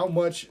understand how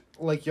much,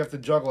 like, you have to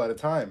juggle at a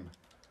time?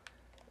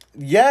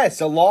 Yes,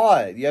 a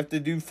lot. You have to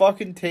do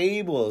fucking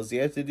tables.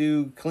 You have to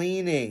do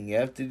cleaning. You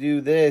have to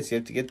do this. You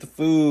have to get the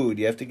food.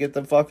 You have to get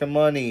the fucking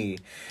money.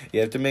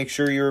 You have to make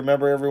sure you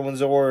remember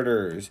everyone's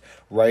orders.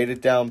 Write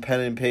it down, pen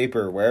and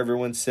paper, where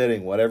everyone's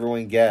sitting, what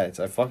everyone gets.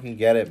 I fucking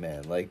get it,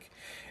 man. Like,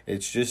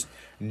 it's just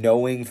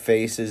knowing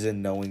faces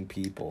and knowing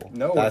people.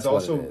 No, that's it's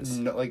also what it is.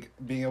 like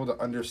being able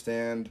to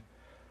understand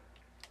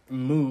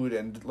mood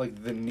and,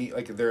 like, the need,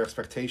 like, their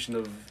expectation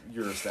of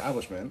your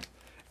establishment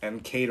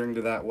and catering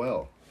to that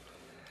well.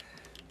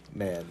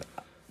 Man,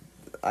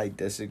 I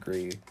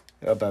disagree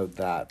about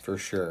that for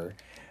sure.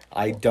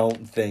 I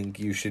don't think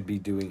you should be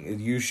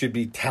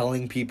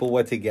telling people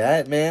what to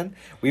get, man.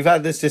 We've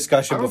had this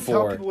discussion before.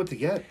 Tell people what to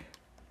get.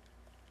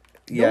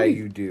 Yeah, No,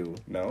 you do.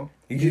 No.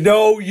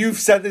 No, you've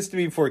said this to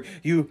me before.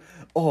 You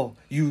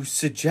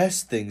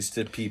suggest things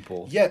to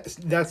people. Yes,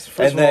 that's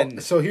first And of all.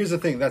 then- So here's the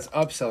thing. That's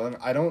upselling.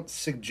 I don't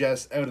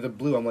suggest out of the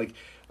blue. I'm like,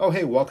 oh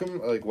hey,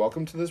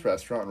 welcome to this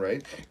restaurant,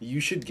 right? You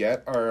should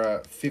get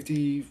our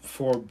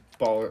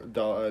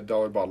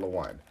 $54 bottle of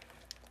wine.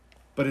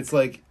 But it's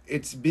like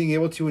it's being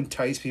able to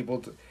entice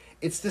people.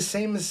 It's the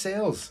same as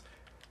sales.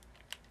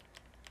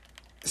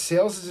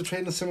 Sales is a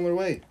trade in a similar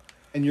way,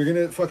 and you're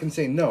gonna fucking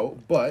say no,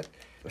 but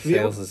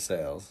Sales is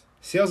sales.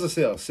 Sales is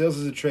sales. Sales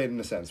is a trade in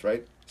a sense,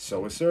 right?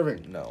 So is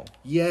serving. No.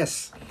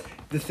 Yes.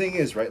 The thing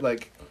is, right,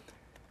 like,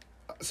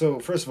 so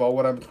first of all,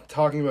 what I'm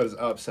talking about is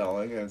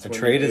upselling. And it's A when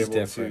trade you're is able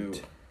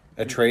different.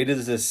 A trade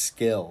is a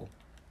skill.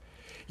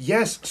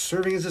 Yes,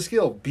 serving is a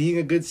skill. Being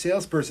a good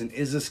salesperson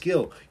is a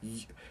skill.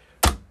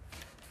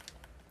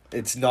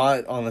 It's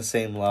not on the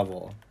same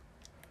level.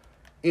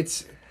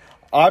 It's...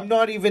 I'm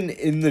not even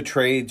in the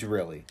trades,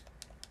 really.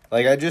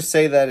 Like, I just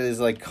say that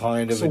as, like,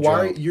 kind of So a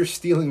why joke. you're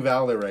stealing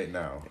valor right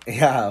now?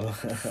 Yeah.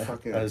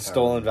 Fucking A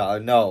stolen valor.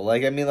 No,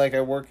 like, I mean, like,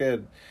 I work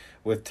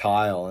with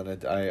tile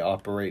and I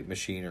operate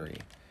machinery.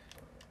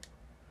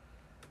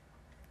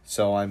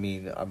 So, I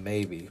mean,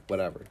 maybe.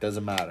 Whatever.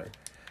 Doesn't matter.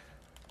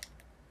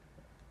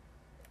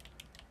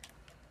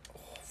 Oh,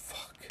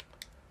 fuck.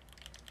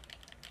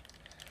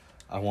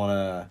 I want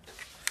to...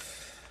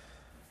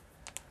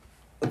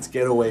 Let's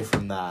get away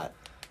from that.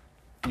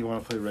 You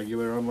want to play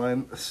regular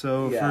online?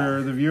 So Yeah.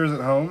 for the viewers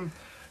at home,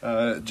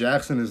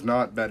 Jackson is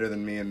not better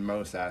than me in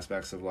most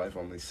aspects of life,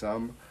 only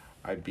some.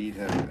 I beat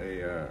him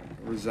a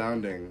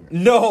resounding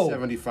No!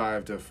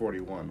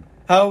 75-41.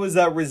 How is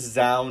that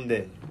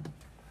resounding?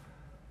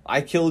 I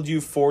killed you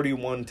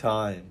 41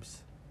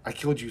 times. I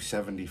killed you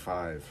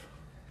 75.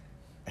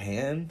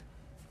 And?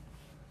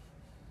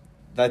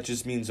 That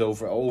just means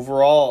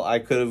overall, I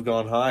could have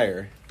gone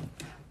higher.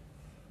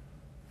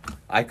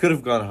 I could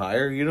have gone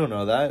higher. You don't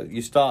know that.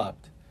 You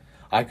stopped.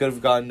 I could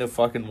have gotten to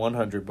fucking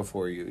 100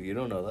 before you. You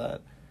don't know that.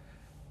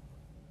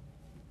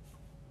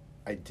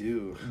 I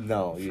do.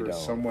 No, you for don't.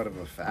 Somewhat of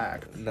a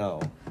fact.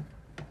 No.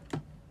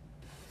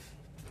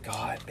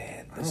 God,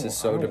 man. This I is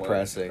so don't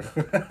depressing.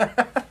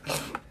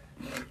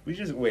 We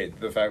just wait.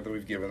 The fact that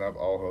we've given up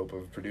all hope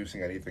of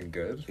producing anything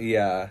good.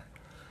 Yeah.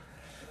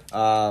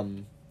 I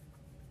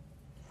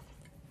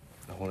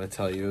want to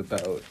tell you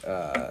about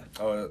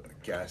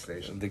Gas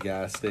station. the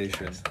gas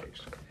station. Gas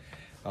station.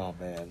 Oh,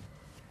 man.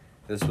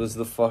 This was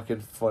the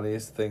fucking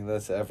funniest thing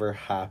that's ever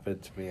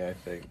happened to me, I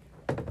think.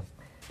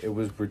 It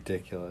was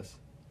ridiculous.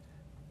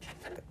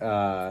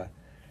 So,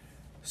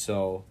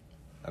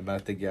 I'm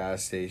at the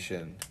gas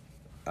station.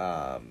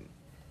 And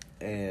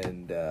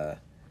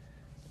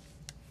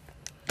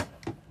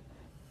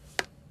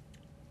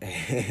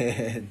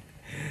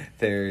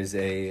there's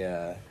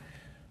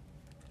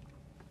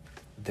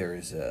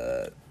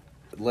a,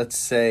 let's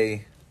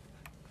say,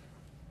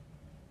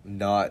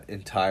 not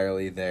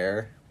entirely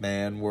there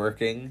man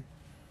working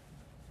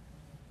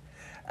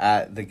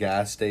at the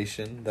gas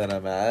station that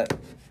I'm at.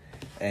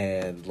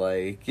 And,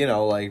 like, you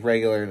know, like,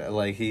 regular,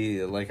 like,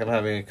 I'm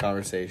having a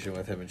conversation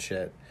with him and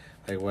shit.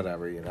 Like,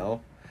 whatever, you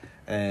know?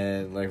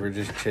 And, like, we're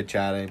just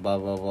chit-chatting, blah,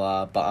 blah,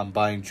 blah. But I'm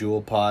buying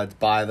Juul pods,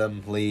 buy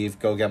them, leave,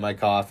 go get my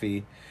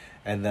coffee.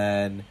 And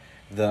then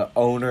the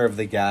owner of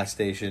the gas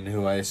station,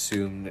 who I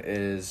assume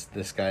is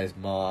this guy's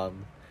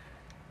mom,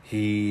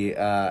 she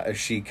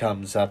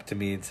comes up to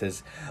me and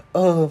says,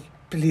 "Oh,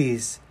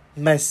 please,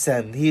 my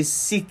son, he's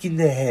sick in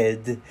the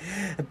head.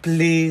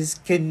 Please,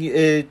 can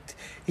you,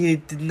 he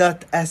did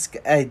not ask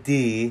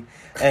ID,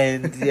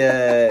 and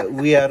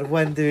we are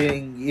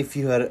wondering if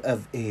you are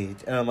of age."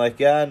 And I'm like,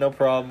 "Yeah, no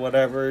problem,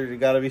 whatever, you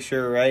gotta be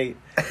sure, right?"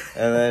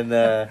 And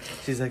then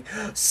she's like,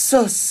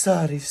 so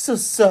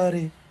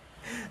sorry.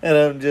 And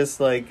I'm just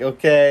like,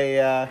 "Okay,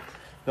 yeah,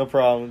 no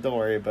problem, don't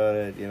worry about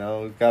it, you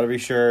know, gotta be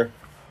sure."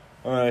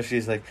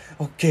 She's like,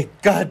 "Okay,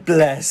 God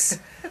bless."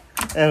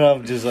 And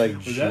I'm just like,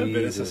 Was that a bit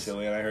of Jesus.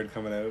 Sicilian I heard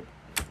coming out?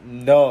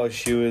 No,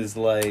 she was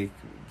like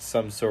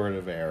some sort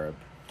of Arab.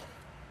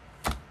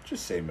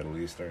 Just say Middle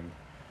Eastern.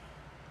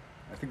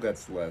 I think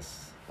that's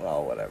less.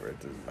 Well, whatever, it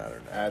doesn't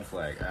matter now. Ad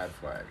flag.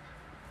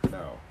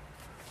 No.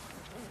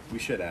 We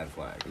should add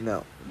flag.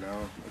 No.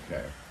 No?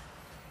 Okay.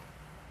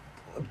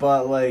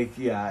 But, like,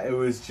 yeah, it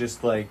was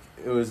just, like,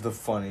 it was the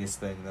funniest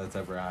thing that's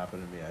ever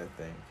happened to me, I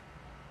think.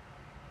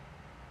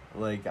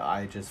 Like,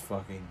 I just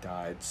fucking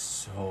died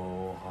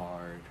so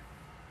hard.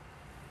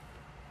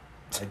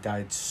 I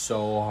died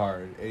so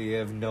hard. You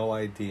have no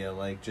idea.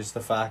 Like, just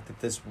the fact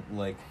that this,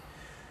 like,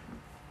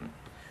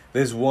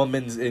 this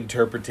woman's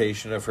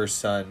interpretation of her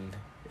son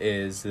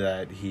is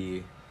that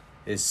he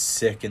is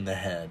sick in the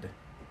head.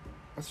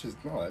 That's just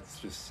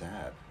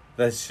sad.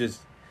 That's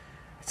just...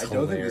 I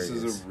don't think this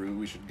is a route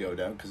we should go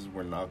down because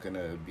we're not going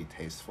to be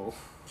tasteful.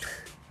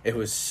 It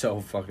was so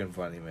fucking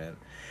funny, man.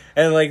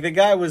 And, like, the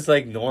guy was,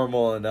 like,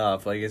 normal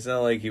enough. Like, it's not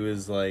like he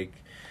was, like,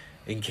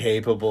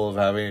 incapable of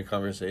having a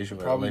conversation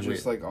with Probably him.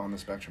 just, like, on the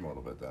spectrum a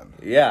little bit then.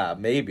 Yeah,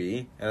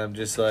 maybe. And I'm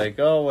just like,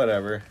 oh,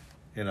 whatever.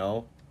 You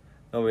know?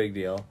 No big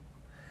deal.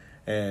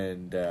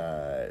 And,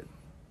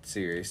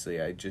 seriously,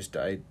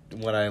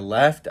 when I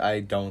left, I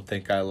don't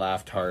think I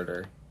laughed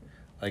harder.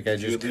 Like, I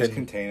Did you just at least couldn't.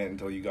 contain it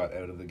until you got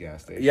out of the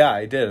gas station? Yeah,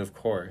 I did, of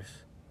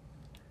course.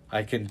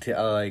 I can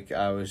tell, like,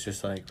 I was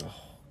just like,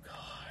 oh,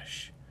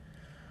 gosh.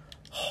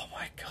 Oh,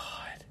 my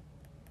God.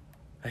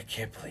 I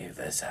can't believe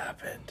this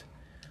happened.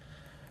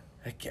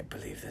 I can't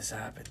believe this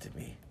happened to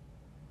me.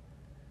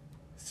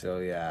 So,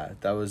 yeah,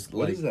 that was,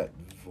 What like... is that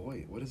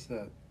voice? What is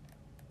that?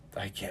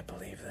 I can't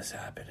believe this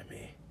happened to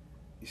me.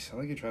 You sound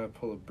like you're trying to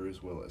pull a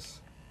Bruce Willis.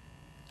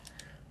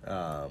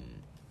 I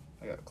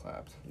got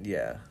clapped.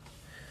 Yeah.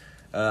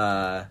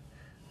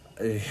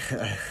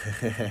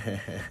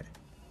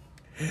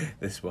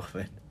 This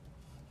woman.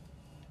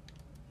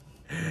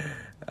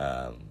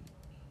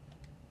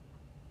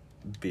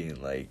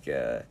 Being like,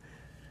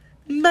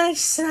 my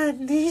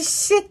son, he's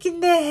sick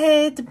in the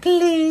head,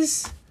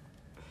 please.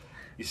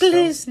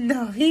 Please,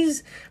 no,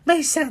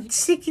 my son's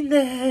sick in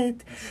the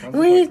head.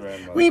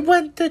 We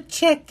want to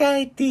check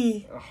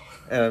ID. Oh.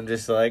 And I'm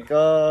just like,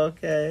 oh,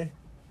 okay.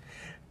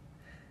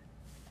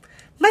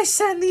 My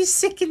son, he's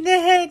sick in the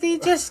head.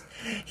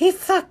 He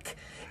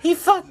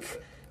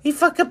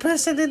fuck a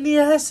person in the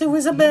ass who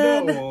was a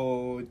man.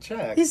 No,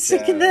 Jack. He's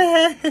sick in the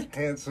head.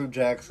 Handsome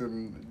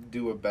Jackson,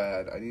 do a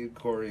bad. I need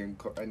Corey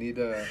and I need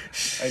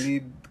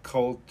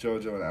Colt,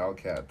 JoJo, and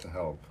Alcat to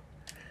help.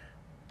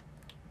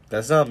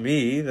 That's not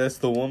me. That's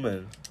the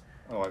woman.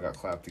 Oh, I got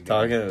clapped again.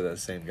 Talking to the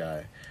same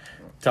guy.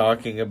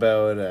 Talking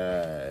about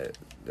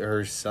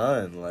her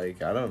son.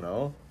 Like, I don't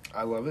know.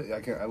 I love it.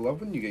 I love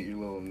when you get your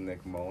little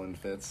Nick Mullen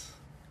fits.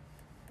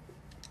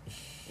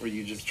 Where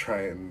you just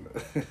try and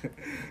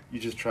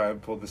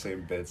pull the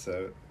same bits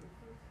out.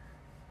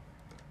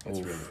 It's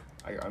Oof.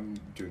 really I'm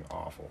doing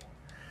awful.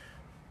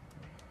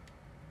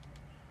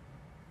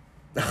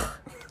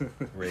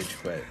 Rage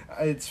quit.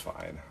 It's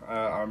fine.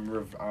 I'm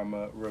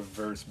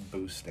reverse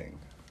boosting.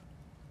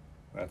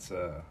 That's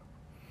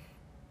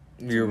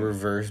You're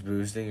reverse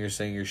boosting. You're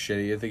saying you're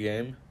shitty at the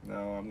game. No,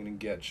 I'm gonna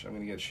get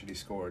shitty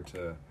score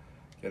to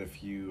get a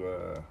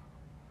few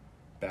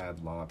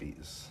bad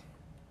lobbies.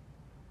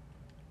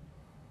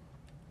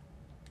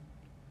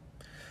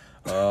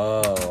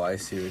 Oh, I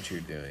see what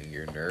you're doing.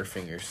 You're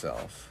nerfing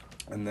yourself.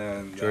 And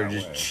then You're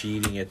just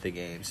cheating at the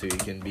game so you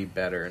can be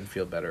better and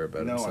feel better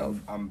about himself.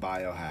 No, I'm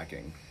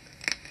biohacking.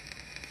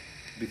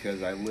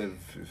 Because I live,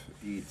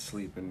 eat,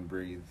 sleep, and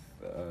breathe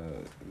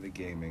the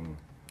gaming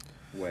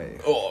way.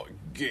 Oh,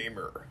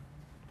 gamer.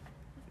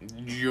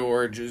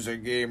 George is a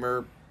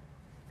gamer.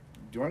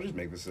 Do you want to just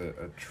make this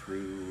a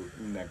true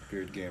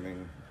neckbeard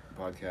gaming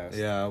podcast?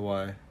 Yeah,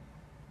 why?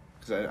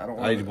 Because I don't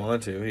want I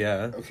want to,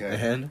 yeah. Okay.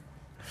 And?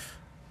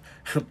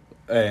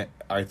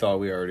 I thought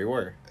we already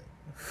were.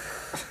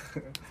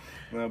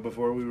 No,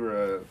 before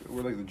we're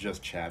like the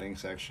just chatting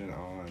section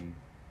on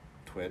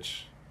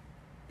Twitch.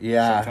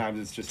 Yeah. Sometimes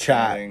it's just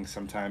chatting.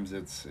 Sometimes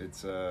it's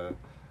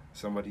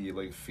somebody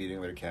like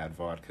feeding their cat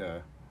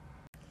vodka.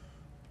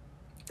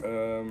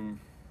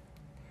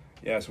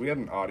 Yeah, so we had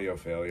an audio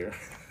failure.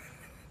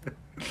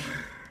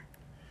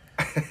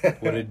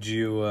 What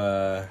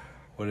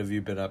have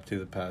you been up to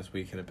the past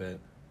week and a bit?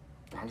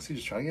 Honestly,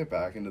 just trying to get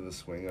back into the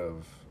swing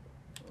of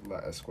La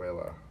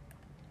Escuela.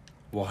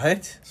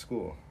 What?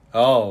 School.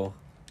 Oh.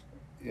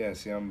 Yeah,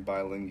 see, I'm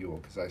bilingual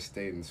because I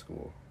stayed in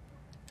school.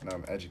 And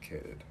I'm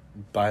educated.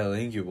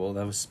 Bilingual?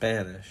 That was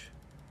Spanish.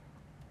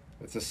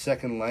 It's a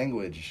second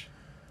language.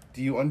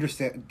 Do you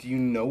understand? Do you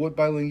know what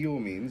bilingual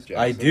means,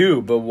 Jackson? I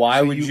do, but why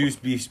So would you- you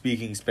be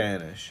speaking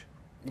Spanish?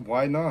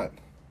 Why not?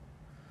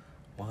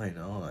 Why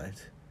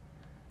not?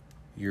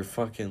 You're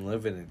fucking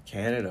living in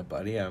Canada,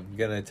 buddy. I'm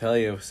gonna tell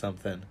you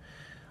something.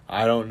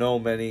 I don't know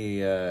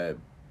many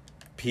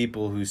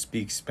people who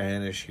speak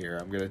Spanish here.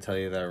 I'm gonna tell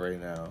you that right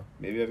now.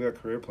 Maybe I've got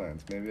career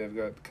plans. Maybe I've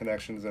got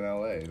connections in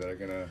LA that are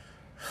gonna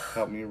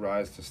help me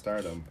rise to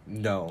stardom.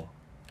 No.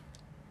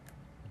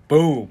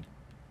 Boom.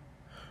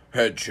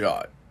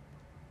 Headshot.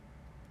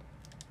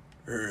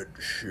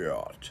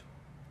 Headshot.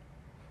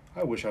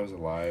 I wish I was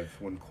alive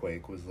when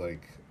Quake was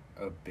like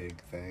a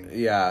big thing.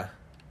 Yeah.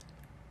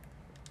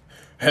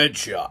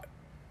 Headshot.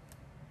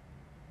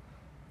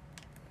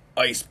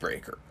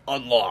 Icebreaker.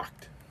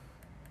 Unlocked.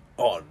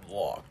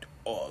 Unlocked.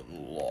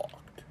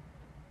 Unlocked.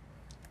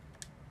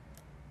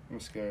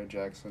 I'm scared,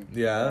 Jackson.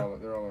 Yeah?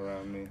 They're all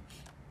around me.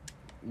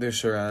 They're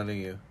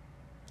surrounding you.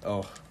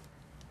 Oh.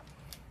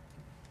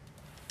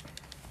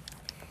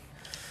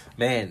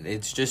 Man,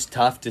 it's just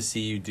tough to see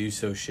you do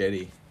so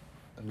shitty.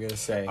 I'm gonna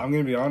say. I'm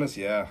gonna be honest,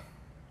 yeah.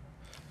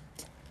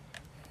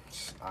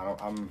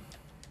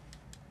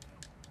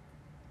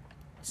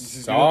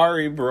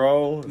 Sorry,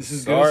 bro. This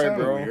is Sorry, gonna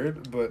sound bro.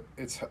 weird, but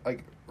it's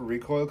like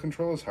recoil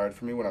control is hard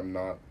for me when I'm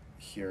not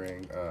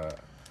hearing,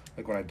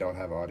 like when I don't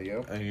have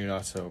audio. And you're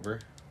not sober.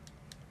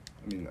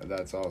 I mean,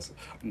 that's also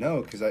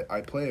no, because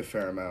I play a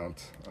fair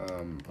amount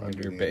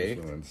under you're the baked?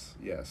 influence.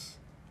 Yes.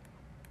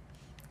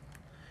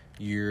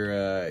 You're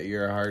a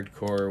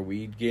hardcore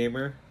weed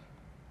gamer.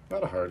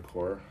 Not a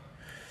hardcore.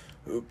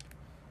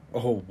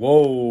 Oh,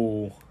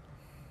 whoa.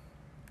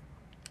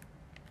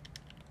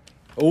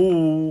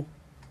 Oh.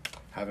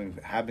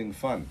 Having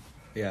fun.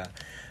 Yeah.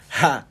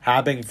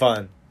 Having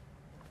fun.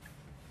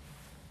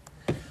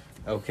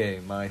 Okay,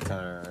 my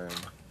turn.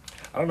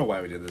 I don't know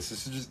why we did this.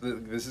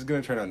 This is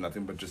gonna turn out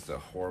nothing but just a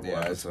horrible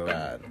Yeah, it's episode.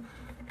 bad.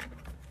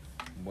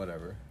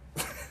 Whatever.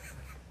 I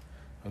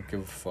don't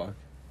give a fuck.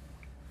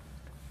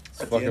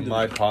 It's At the end fucking of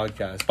my the-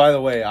 podcast. By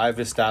the way, I've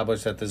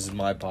established that this is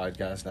my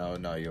podcast now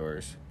and not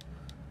yours.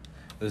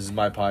 This is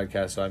my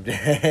podcast, so I'm...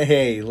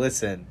 Hey,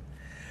 listen.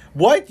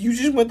 What? You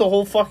just went the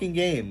whole fucking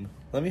game.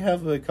 Let me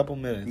have a couple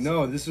minutes.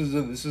 No, this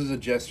is a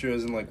gesture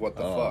as in like what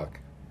the Oh. fuck?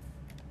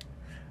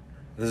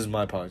 This is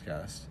my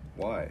podcast.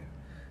 Why?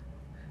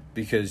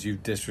 Because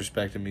you've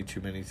disrespected me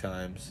too many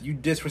times. You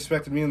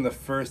disrespected me in the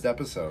first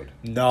episode.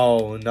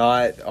 No,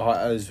 not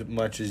as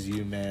much as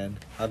you, man.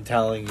 I'm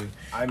telling you.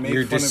 I make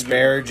You're fun of you.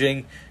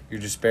 disparaging. You're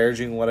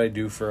disparaging what I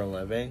do for a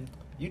living.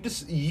 You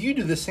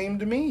do the same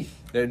to me.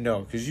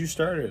 No, because you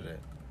started it.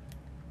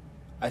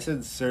 I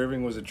said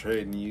serving was a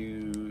trade, and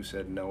you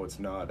said no, it's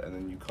not, and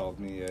then you called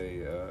me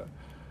a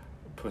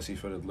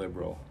pussy-footed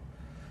liberal.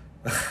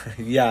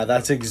 Yeah,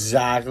 that's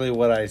exactly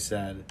what I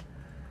said.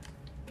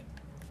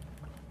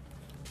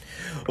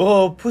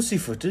 Oh,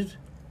 pussyfooted,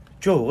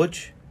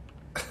 George.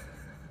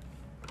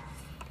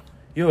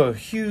 You're a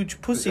huge Is that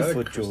a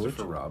pussyfoot, Christopher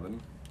George.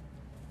 Robin?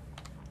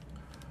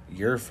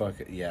 You're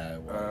fucking... Yeah,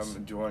 it was.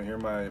 Do you want to hear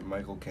my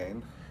Michael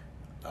Caine?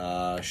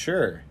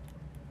 Sure.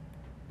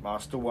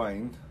 Master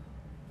Wayne.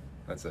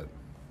 That's it.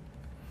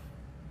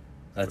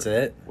 That's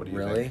it? What do you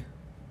really? think?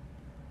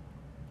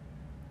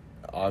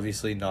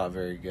 Obviously not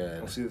very good.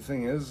 Well, see, the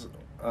thing is,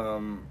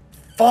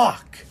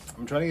 Fuck!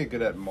 I'm trying to get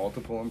good at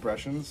multiple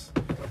impressions,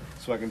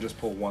 so I can just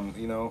pull one,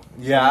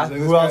 Yeah, Like this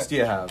who guy- else do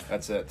you have?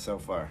 That's it so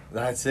far.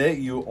 That's it?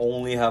 You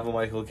only have a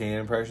Michael Caine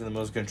impression, the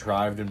most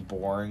contrived and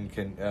boring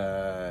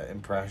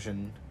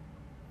impression?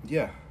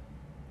 Yeah.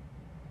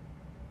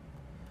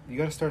 You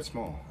gotta start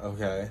small.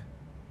 Okay.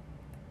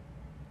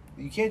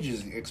 You can't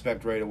just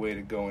expect right away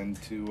to go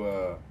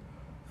into,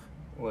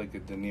 like a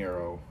De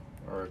Niro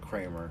or a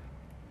Kramer.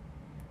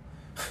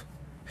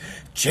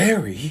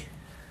 Jerry?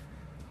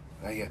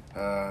 Hi,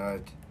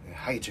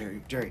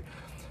 Jerry. Jerry.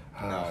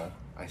 No.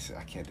 I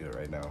can't do it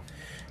right now.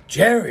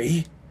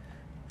 Jerry?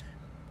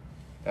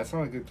 That's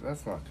not good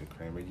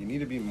Kramer. You need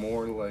to be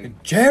more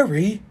like...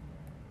 Jerry?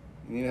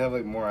 You need to have,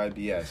 like, more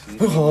IBS. You need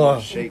to be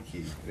more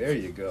shaky. There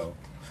you go.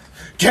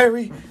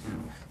 Jerry?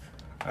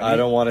 I need-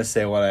 don't want to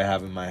say what I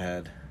have in my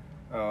head.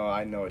 Oh,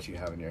 I know what you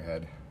have in your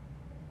head.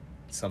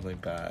 Something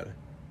bad.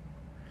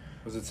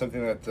 Was it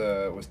something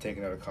that was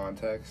taken out of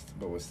context,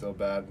 but was still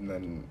bad, and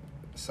then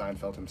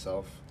Seinfeld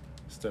himself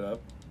stood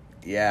up?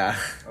 Yeah.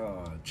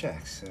 Oh,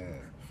 Jackson.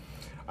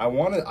 I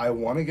want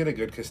to get a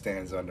good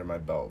Costanza under my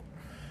belt.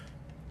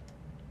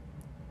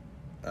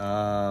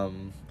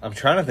 I'm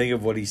trying to think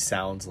of what he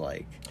sounds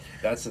like.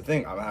 That's the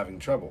thing. I'm having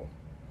trouble.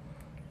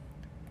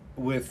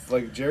 With,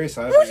 like, Jerry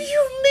Seinfeld... What do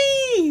you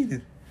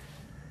mean?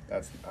 I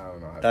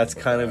don't know how to That's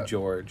feel about kind of that.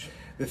 George.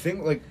 The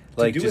thing, like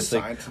Like, to do just a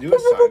like, to do a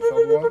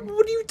Seinfeld one,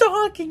 What are you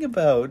talking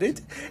about?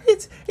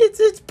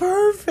 It's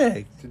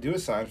perfect. to do a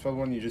Seinfeld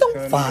one, you just Don't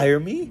kind of fire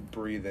me.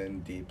 breathe in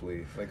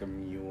deeply, like a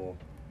mule.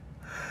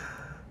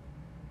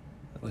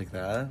 Like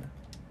that.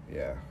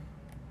 Yeah.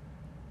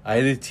 I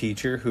had a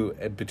teacher who,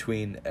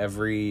 between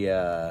every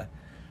like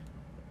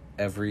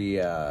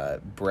That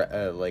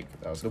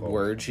was the cold.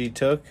 word she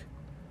took,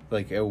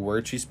 like a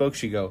word she spoke,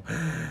 she'd go.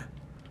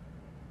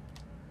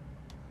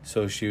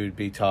 So she would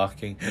be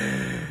talking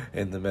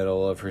in the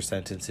middle of her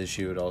sentences.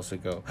 She would also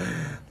go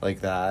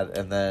like that,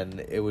 and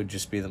then it would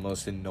just be the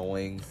most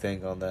annoying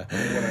thing on the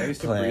When I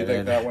used to planet. breathe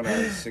like that when I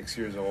was 6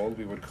 years old,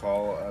 we would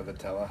call the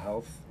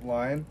telehealth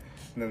line,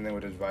 and then they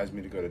would advise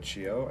me to go to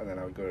Chio, and then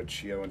I would go to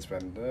Chio and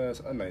spend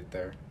a night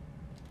there.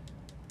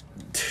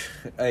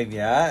 And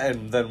yeah,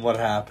 and then what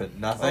happened?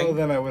 Nothing. Oh,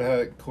 then I would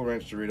have Cool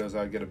Ranch Doritos.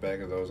 I'd get a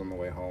bag of those on the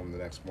way home the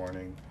next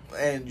morning.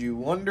 And you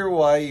wonder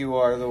why you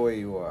are the way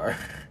you are.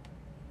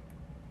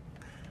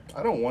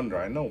 I don't wonder.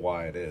 I know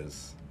why it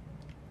is.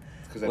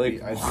 Because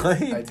Like,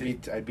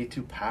 I'd be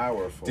too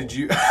powerful. Did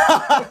you?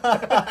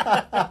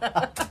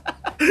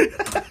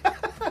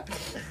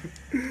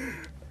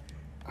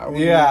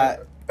 Yeah,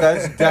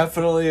 that's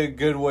definitely a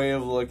good way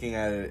of looking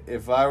at it.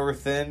 If I were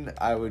thin,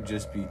 I would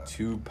just be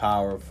too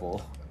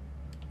powerful.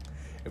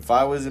 If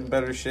I was in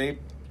better shape,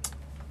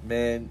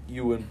 man,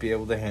 you wouldn't be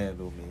able to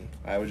handle me.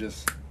 I would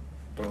just,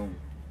 boom.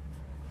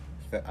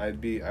 I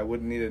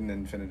wouldn't need an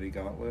infinity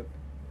gauntlet.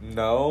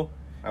 No,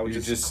 I would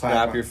You just clap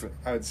snap my- your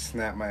I would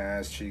snap my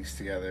ass cheeks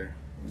together.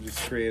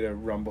 Just create a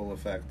rumble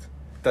effect.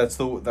 that's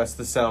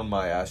the sound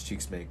my ass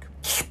cheeks make.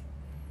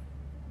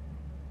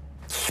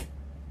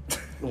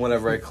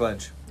 Whenever I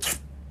clench.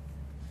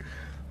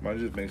 Mine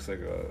just makes like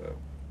a.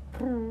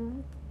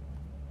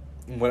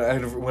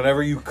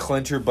 Whenever you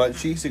clench your butt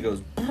cheeks, it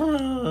goes.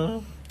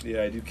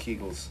 Yeah, I do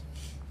Kegels.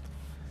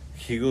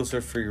 Kegels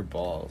are for your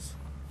balls.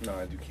 No,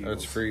 I do Kegels.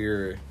 That's for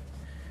your.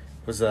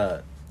 What's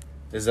that?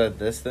 Is that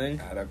this thing?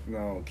 I don't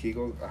know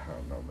Kegels. I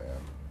don't know,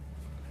 man.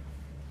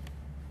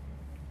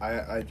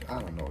 I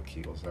don't know what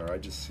Kegels are.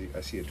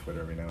 I see a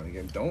Twitter every now and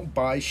again. Don't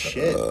buy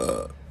shit.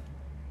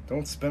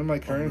 Don't spend my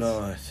I'm currency.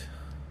 not.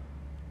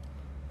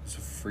 It's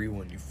a free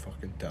one, you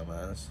fucking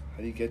dumbass.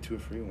 How do you get to a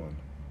free one?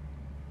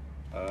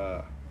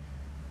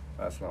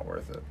 That's not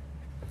worth it.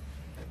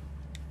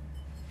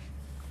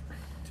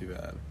 Too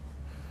bad.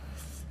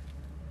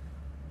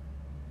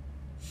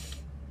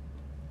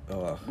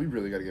 Oh, We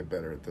really got to get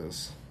better at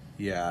this.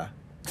 yeah.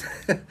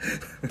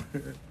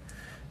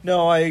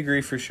 No, I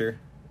agree for sure.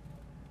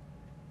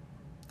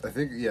 I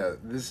think, yeah,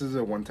 this is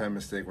a one-time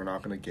mistake. We're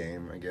not going to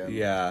game again.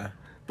 Yeah,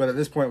 But at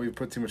this point, we've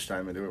put too much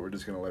time into it. We're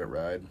just going to let it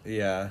ride.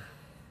 yeah.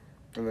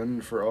 And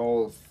then for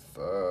all,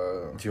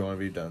 Do you want to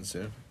be done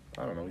soon?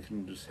 I don't know, we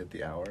can just hit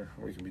the hour.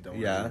 Or we can be done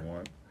Yeah. whenever you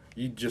want.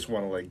 You just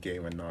want to, like,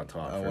 game and not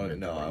talk I for a want to. bit.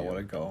 No, don't I you? want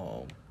to go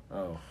home.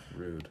 Oh,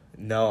 rude.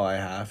 No, I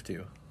have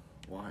to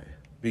Why?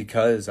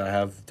 because I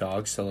have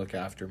dogs to look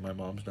after. My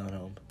mom's not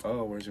home.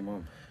 Oh, where's your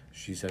mom?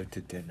 She's out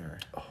to dinner.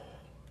 Oh.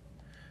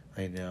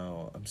 I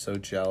know. I'm so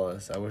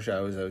jealous. I wish I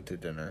was out to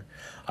dinner.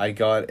 I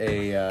got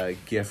a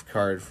gift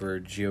card for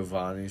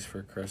Giovanni's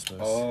for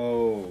Christmas.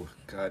 Oh,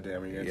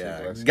 goddamn! Are you gonna yeah.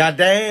 take Lexi?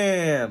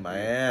 Goddamn! I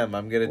am.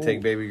 I'm gonna take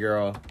Ooh. baby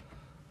girl.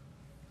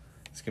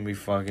 It's gonna be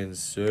fucking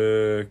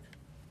sick.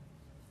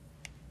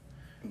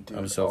 Dude,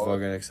 I'm so all-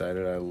 fucking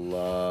excited. I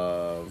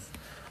love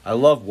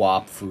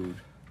WAP food.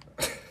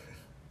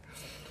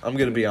 I'm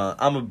gonna be on.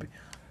 I'm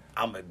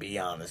gonna be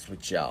honest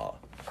with y'all.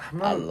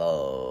 I'm I not,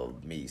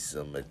 love me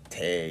some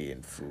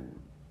Italian food.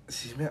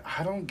 see, man,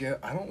 I don't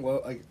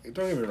love, like,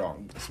 don't get me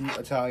wrong. Some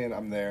Italian,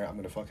 I'm there. I'm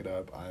gonna fuck it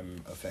up.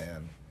 I'm a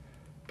fan.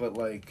 But,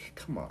 like,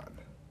 come on.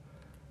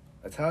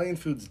 Italian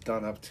food's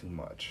done up too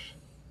much.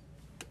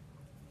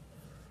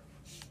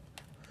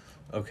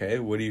 Okay,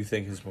 what do you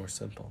think is more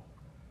simple?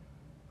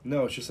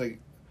 No, it's just like,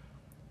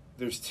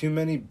 there's too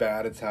many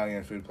bad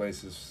Italian food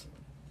places.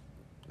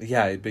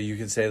 Yeah, but you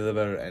can say that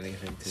about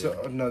anything too.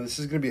 So, no, this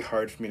is gonna be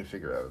hard for me to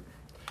figure out.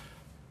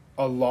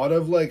 A lot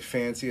of, like,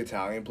 fancy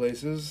Italian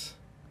places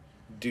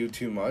do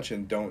too much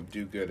and don't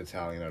do good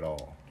Italian at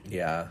all.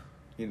 yeah,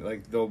 You know,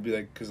 like, they'll be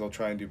like, because they'll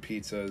try and do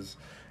pizzas.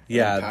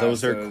 yeah,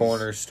 those are pastas.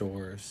 corner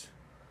stores.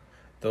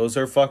 Those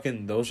are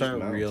fucking. Those Just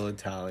aren't melt. real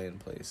Italian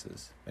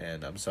places,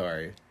 man. I'm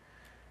sorry,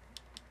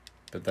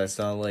 but that's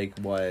not like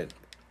what.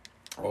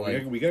 Oh,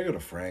 like, we gotta go to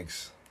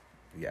Frank's.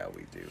 yeah,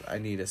 we do. I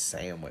need a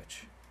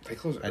sandwich. They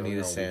close I need early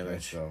a on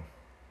sandwich. weekends,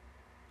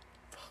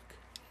 Fuck.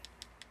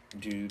 though.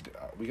 Dude,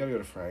 we gotta go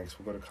to Frank's.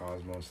 We'll go to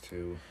Cosmos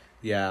too.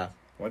 Yeah,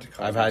 Went to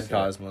Cosmos. I've had today.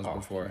 Cosmos Oh,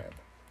 before. man.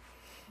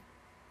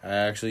 I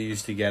actually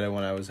used to get it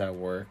when I was at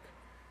work.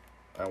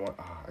 It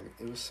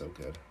was so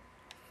good.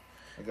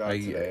 I got I-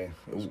 it today.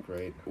 It was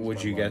great. It was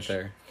What'd my you get lunch.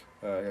 there?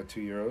 I got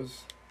 €2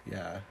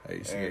 Yeah, I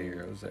used to get And-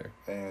 euros there.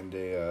 and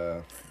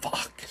a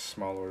Fuck.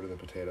 small order of the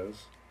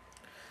potatoes.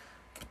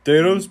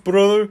 Potatoes,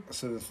 brother.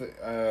 So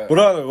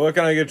Brother, what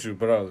can I get you,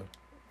 brother?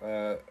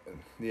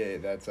 yeah,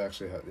 that's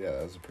actually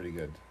that was a pretty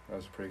good. That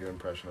was a pretty good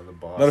impression of the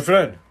boss. My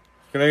friend,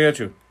 can I get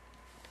you?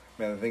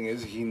 Man, the thing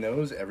is, he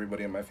knows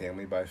everybody in my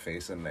family by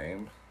face and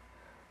name,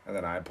 and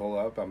then I pull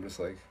up. I'm just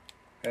like,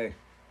 hey.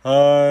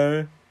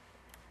 Hi.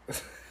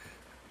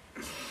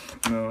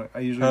 No, I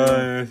usually.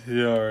 Hi.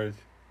 Yeah, alright.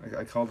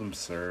 I called him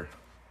sir.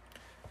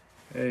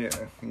 Hey,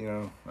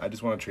 I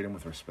just want to treat him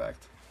with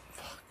respect.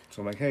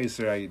 So I'm like, hey,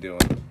 sir, how you doing?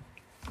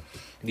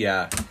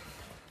 Yeah.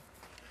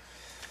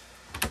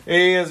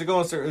 Hey, how's it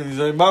going, sir? He's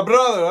like, my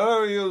brother, how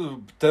are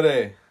you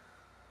today?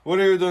 What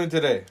are you doing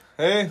today?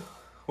 Hey,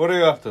 what are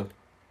you up to?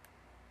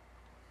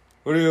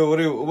 What do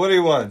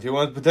you want? You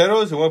want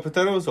potatoes? You want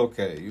potatoes?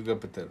 Okay, you got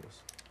potatoes.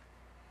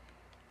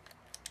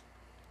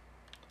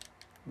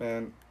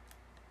 Man,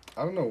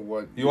 I don't know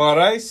what. You want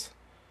rice?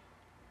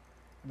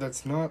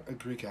 That's not a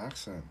Greek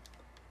accent.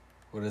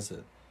 What is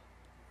it?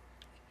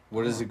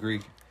 What is a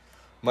Greek?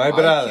 My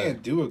brother. I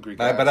can't do a Greek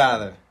My accent.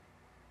 brother.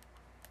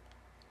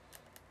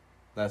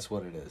 That's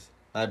what it is.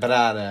 My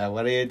brother,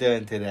 what are you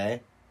doing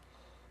today?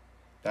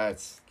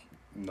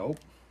 Nope.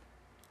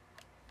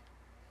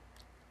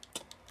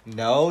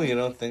 No, you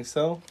don't think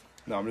so?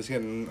 No,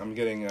 I'm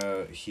getting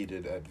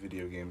heated at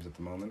video games at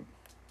the moment.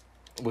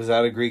 Was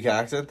that a Greek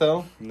accent,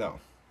 though? No.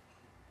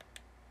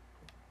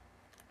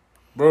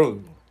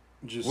 Bro,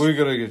 Just what are you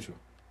gonna get you?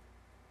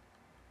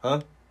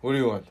 Huh? What do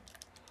you want?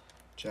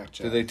 Jack.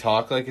 Do they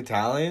talk like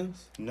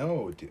Italians?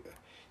 No, dude.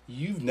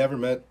 You've never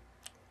met,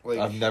 like...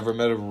 I've never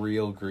met a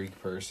real Greek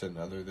person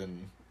other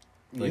than...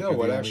 You like, know you're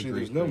what, the only actually,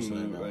 Greek there's no person I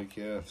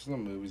movie, know. there's no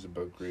movies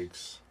about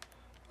Greeks.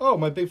 Oh,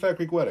 My Big Fat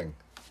Greek Wedding.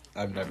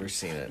 I've never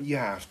seen it. You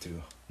have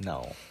to.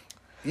 No.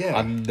 Yeah.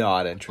 I'm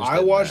not interested I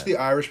in watched that. The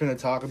Irishman to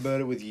talk about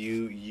it with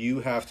you.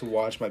 You have to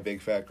watch My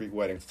Big Fat Greek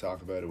Wedding to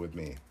talk about it with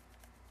me.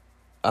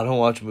 I don't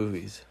watch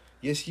movies.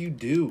 Yes, you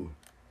do.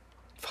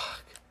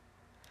 Fuck.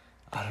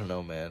 I don't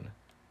know, man.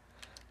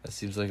 That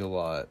seems like a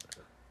lot.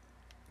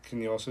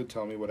 Can you also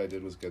tell me what I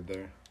did was good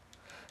there?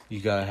 You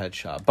got a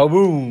headshot.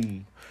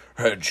 Ba-boom!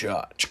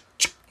 Headshot.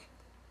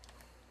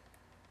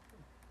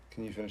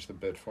 Can you finish the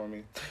bit for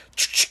me?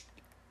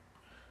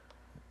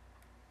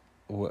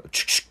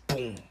 What?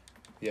 Boom.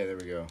 Yeah, there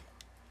we go.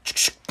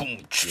 Boom.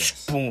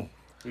 Yes. Boom.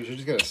 We should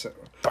just get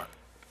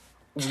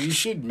we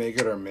should make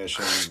it our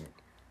mission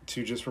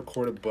to just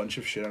record a bunch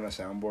of shit on a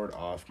soundboard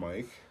off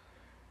mic,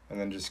 and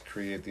then just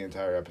create the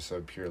entire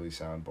episode purely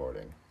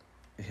soundboarding.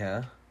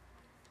 Yeah.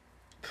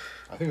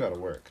 I think that'll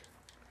work.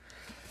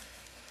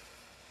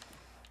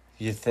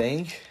 You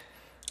think?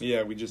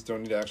 Yeah, we just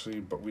don't need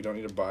to but we don't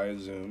need to buy a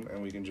Zoom,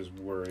 and we can just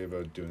worry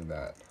about doing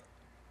that.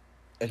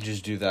 And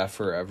just do that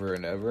forever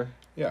and ever?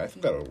 Yeah, I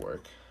think that'll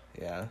work.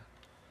 Yeah.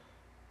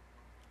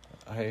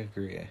 I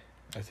agree.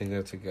 I think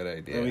that's a good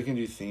idea. And we can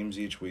do themes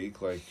each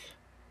week. Like,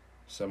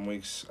 some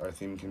weeks our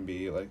theme can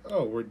be like,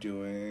 oh, we're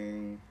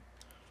doing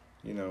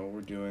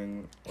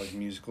like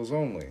musicals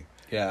only.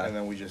 Yeah. And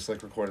then we just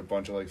like record a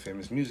bunch of like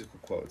famous musical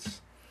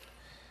quotes.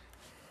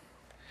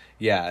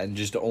 Yeah, and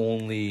just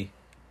only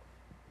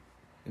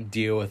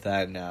deal with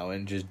that now,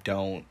 and just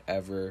don't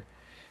ever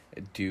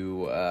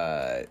do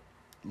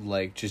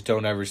just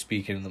don't ever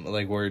speak in them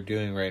like we're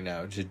doing right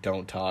now. Just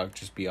don't talk,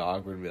 just be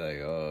awkward and be like,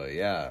 oh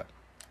yeah.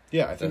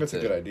 Yeah, I think that's a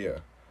good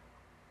idea.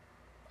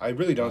 I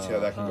really don't see how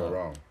that can go Uh-huh.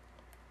 wrong.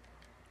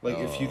 Like,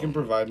 if you can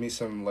provide me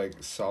some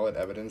like solid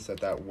evidence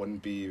that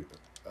wouldn't be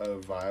a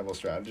viable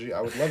strategy,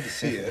 I would love to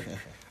see it.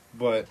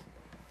 But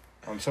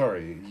I'm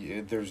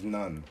sorry, there's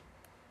none.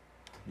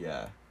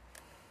 Yeah.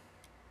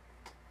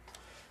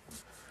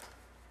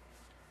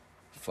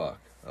 Fuck.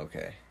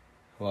 Okay.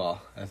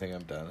 Well, I think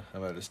I'm done.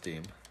 I'm out of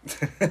steam. It's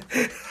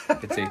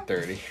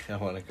 8:30. I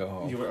want to go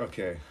home.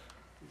 Okay.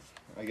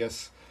 I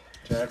guess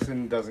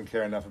Jackson doesn't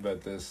care enough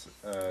about this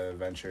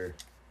venture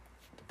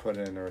to put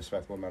in a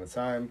respectable amount of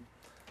time.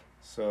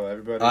 So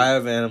everybody, I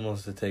have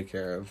animals to take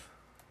care of.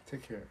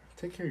 take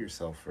care of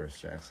yourself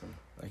first, Jackson.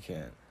 I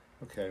can't.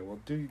 Okay, well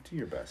do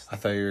your best. I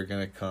thought you were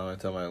gonna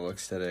comment on my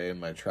looks today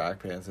in my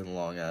track pants and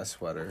long ass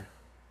sweater.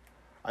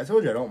 I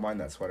told you I don't mind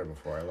that sweater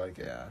before. I like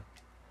it. Yeah.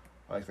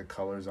 I like the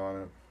colors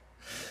on it.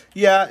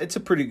 Yeah, it's a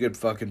pretty good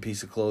fucking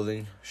piece of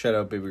clothing. Shout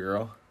out, baby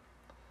girl.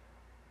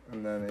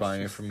 And then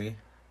Buying it for me.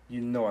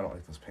 You know I don't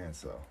like those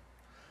pants though.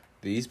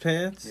 These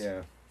pants?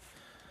 Yeah.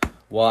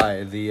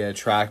 Why? The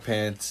track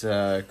pants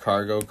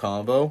cargo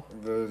combo?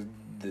 The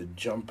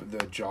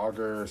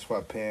jogger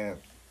sweatpant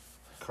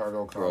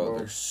cargo combo. Bro,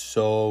 they're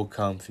so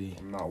comfy.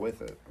 I'm not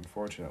with it,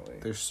 unfortunately.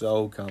 They're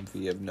so comfy,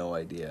 you have no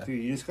idea.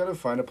 Dude, you just gotta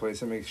find a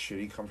place that makes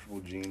shitty, comfortable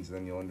jeans, and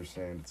then you'll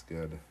understand it's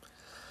good.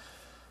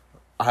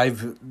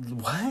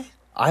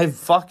 I've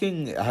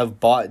fucking have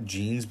bought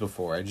jeans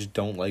before. I just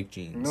don't like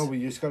jeans. No, but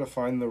you just gotta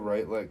find the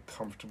right, like,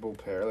 comfortable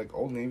pair. Like,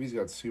 Old Navy's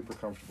got super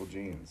comfortable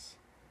jeans.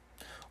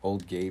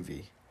 Old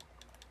Gavy.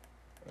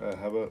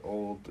 How about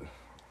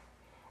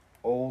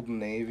Old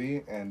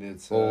Navy, and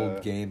it's...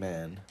 Old Gay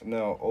Man.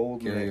 No,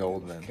 Old Gary Navy.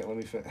 Oldman. Okay, let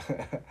me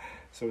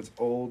So it's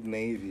Old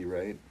Navy,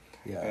 right?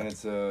 Yeah. And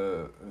it's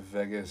a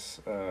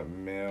Vegas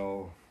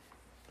male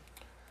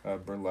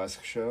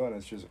burlesque show, and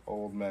it's just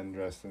old men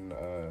dressed in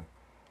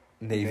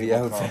Navy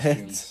naval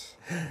outfits.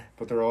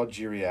 But they're all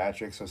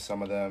geriatric, so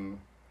some of them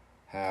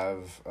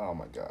have... Oh,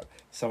 my God.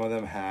 Some of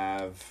them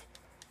have,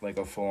 like,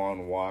 a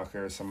full-on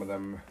walker. Some of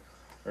them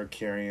are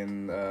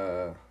carrying,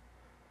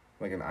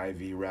 like, an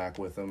IV rack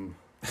with them.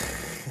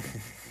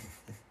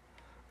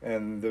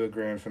 And the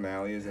grand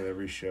finale is at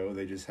every show,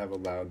 they just have a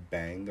loud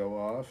bang go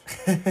off,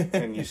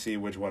 and you see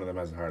which one of them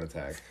has a heart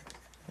attack.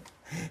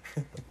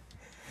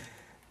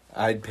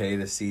 I'd pay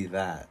to see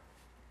that.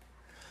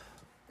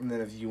 And then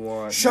if you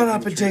want... Shut you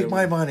up can and treat take them-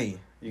 my money.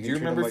 you Do can you treat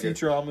them remember like a-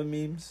 Futurama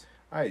memes?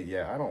 I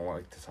don't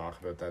like to talk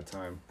about that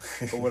time.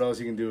 But what else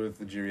you can do with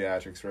the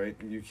geriatrics, right?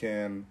 You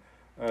can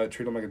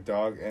treat them like a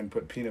dog and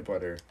put peanut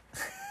butter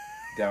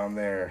down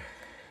there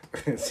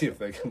and see if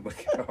they can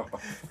lick it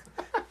off.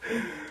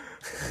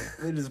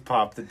 They just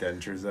pop the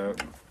dentures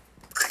out.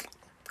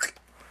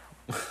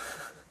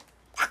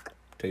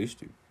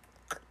 Tasty.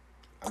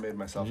 I made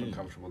myself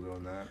uncomfortable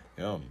doing that.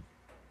 Yum.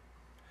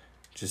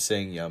 Just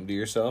saying yum to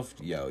yourself?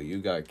 Yo, you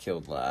got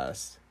killed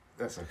last.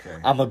 That's okay.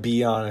 I'ma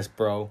be honest,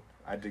 bro.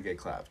 I did get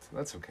clapped.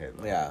 That's okay,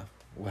 though. Yeah.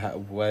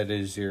 What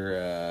is your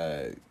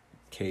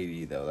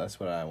KD, though? That's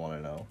what I want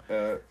to know.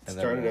 It And then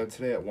started what? out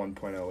today at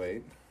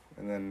 1.08.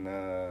 And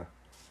then,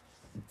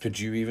 Could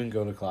you even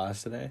go to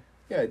class today?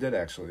 yeah, I did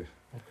actually.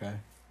 Okay.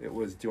 It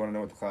was, do you want to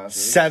know what the class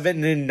is?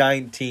 7 and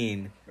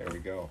 19. There we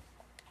go.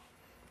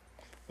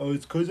 Oh,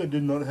 it's because I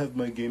did not have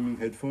my gaming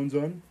headphones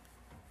on,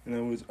 and I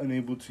was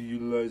unable to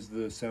utilize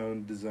the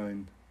sound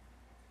design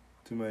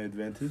to my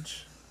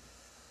advantage.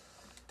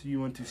 Do you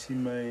want to see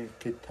my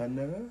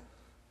katana?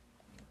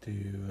 Do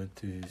you want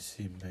to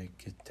see my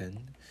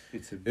kitten?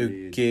 It's a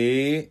blade.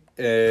 Okay.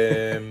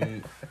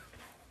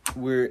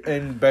 We're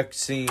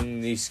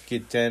unboxing this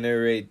katana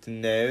right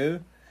now.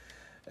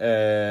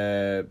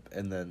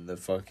 And then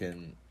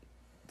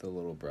the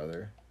little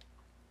brother.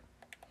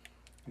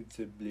 It's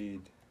a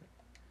blade.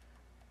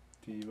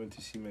 Do you want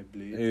to see my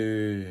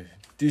blade?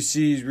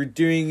 We're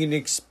doing an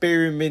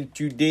experiment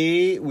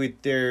today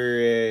with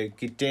their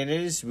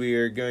katanas. We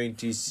are going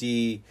to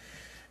see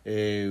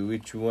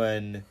which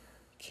one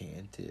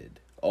canted.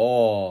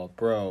 Oh,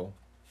 bro.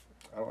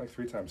 I don't like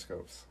 3x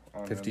scopes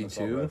on an assault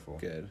 52? rifle.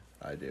 Good.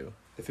 I do.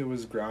 If it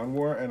was ground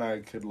war and I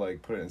could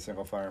like put it in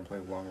single fire and play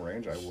long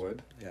range, I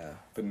would. Yeah.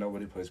 But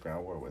nobody plays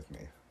ground war with me.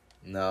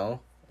 No?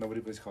 Nobody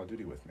plays Call of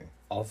Duty with me.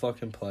 I'll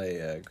fucking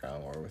play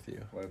Ground War with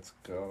you. Let's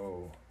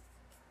go.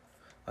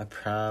 I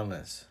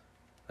promise.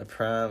 I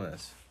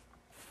promise.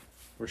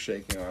 We're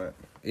shaking on it.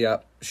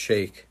 Yep.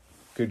 Shake.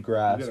 Good You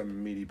grasp. got a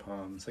meaty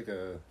palm. It's like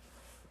a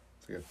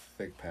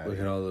thick patty. Look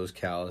at all those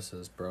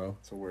calluses, bro.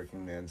 It's a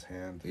working man's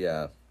hand.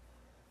 Yeah.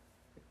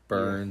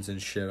 Burns and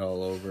shit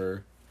all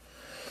over.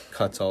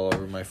 Cuts all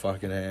over my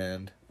fucking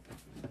hand.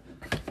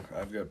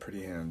 I've got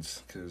pretty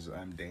hands because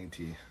I'm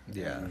dainty.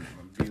 Yeah. And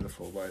I'm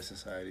beautiful by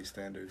society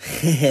standards.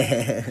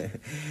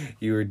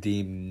 You were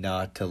deemed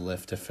not to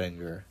lift a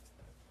finger.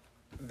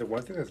 The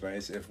one thing that's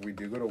nice, if we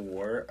do go to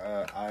war,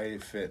 I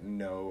fit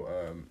no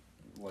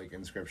like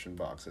inscription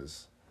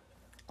boxes.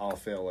 I'll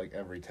fail like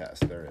every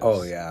test there is.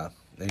 Oh, yeah.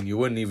 And you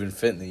wouldn't even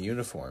fit in the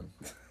uniform.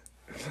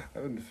 I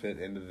wouldn't fit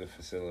into the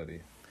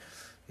facility.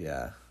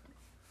 Yeah.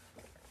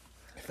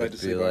 If I It'd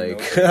just be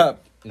say like,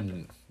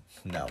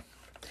 no.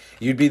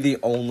 You'd be the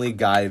only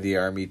guy the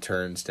army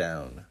turns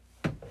down.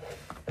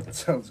 it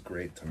sounds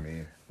great to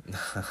me.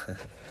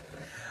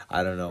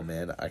 I don't know,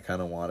 man. I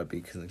kind of want to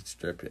be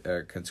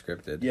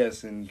conscripted.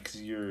 Yes, and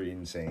because you're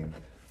insane.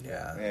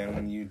 Yeah. And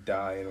when you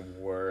die in a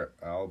war,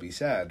 I'll be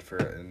sad for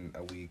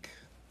a week.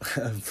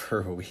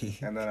 For a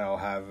week. And then I'll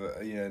have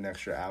an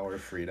extra hour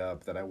freed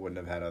up that I wouldn't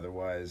have had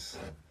otherwise.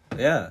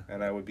 Yeah.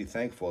 And I would be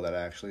thankful that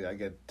actually I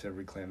get to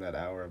reclaim that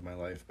hour of my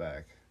life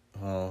back.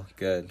 Well,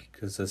 good,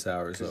 because this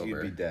hour's Because over.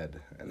 you'd be dead.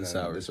 And This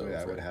then hour's this way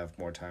I over. would have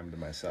more time to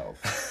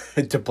myself.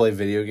 To play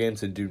video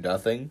games and do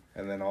nothing?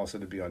 And then also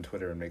to be on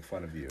Twitter and make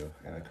fun of you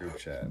in a group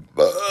chat.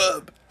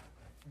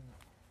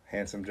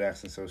 Handsome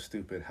Jackson's so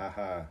stupid.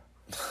 Haha.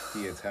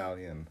 The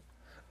Italian.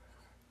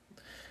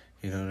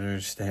 You don't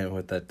understand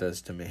what that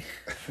does to me.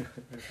 You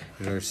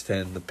don't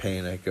understand the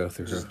pain I go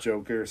through. Just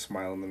Joker,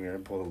 smile in the mirror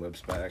and pull the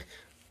lips back.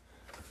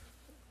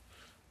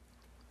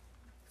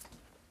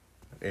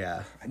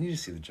 Yeah. I need to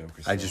see the Joker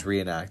I still. just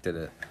reenacted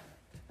it.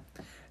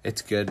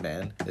 It's good,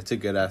 man. It's a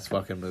good-ass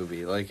fucking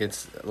movie. Like,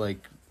 it's, like,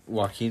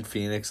 Joaquin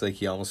Phoenix, like,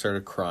 he almost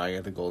started crying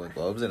at the Golden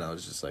Globes, and I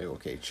was just like,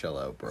 okay, chill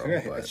out, bro.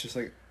 Yeah, But, it's just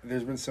like,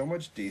 there's been so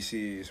much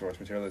DC source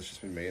material that's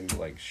just been made into,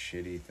 like,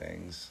 shitty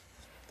things.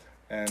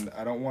 And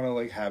I don't want to,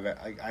 like, have it.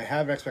 I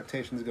have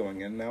expectations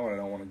going in now, and I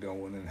don't want to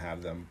go in and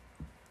have them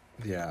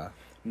yeah.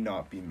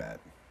 not be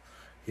met.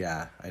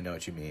 Yeah, I know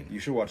what you mean. You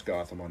should watch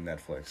Gotham on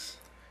Netflix.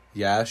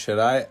 Yeah, should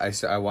I?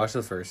 I watched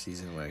the first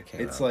season when it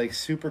came out. It's, like,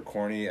 super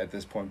corny at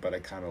this point, but I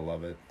kind of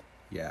love it.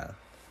 Yeah.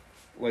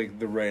 Like,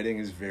 the writing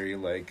is very,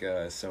 like,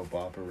 soap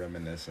opera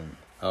reminiscent.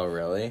 Oh,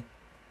 really?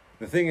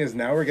 The thing is,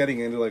 now we're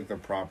getting into, like, the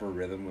proper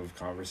rhythm of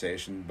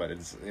conversation, but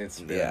it's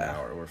been an Yeah.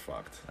 hour. We're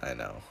fucked. I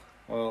know.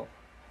 Well,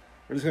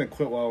 we're just going to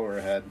quit while we're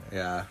ahead.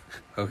 Yeah.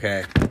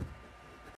 Okay.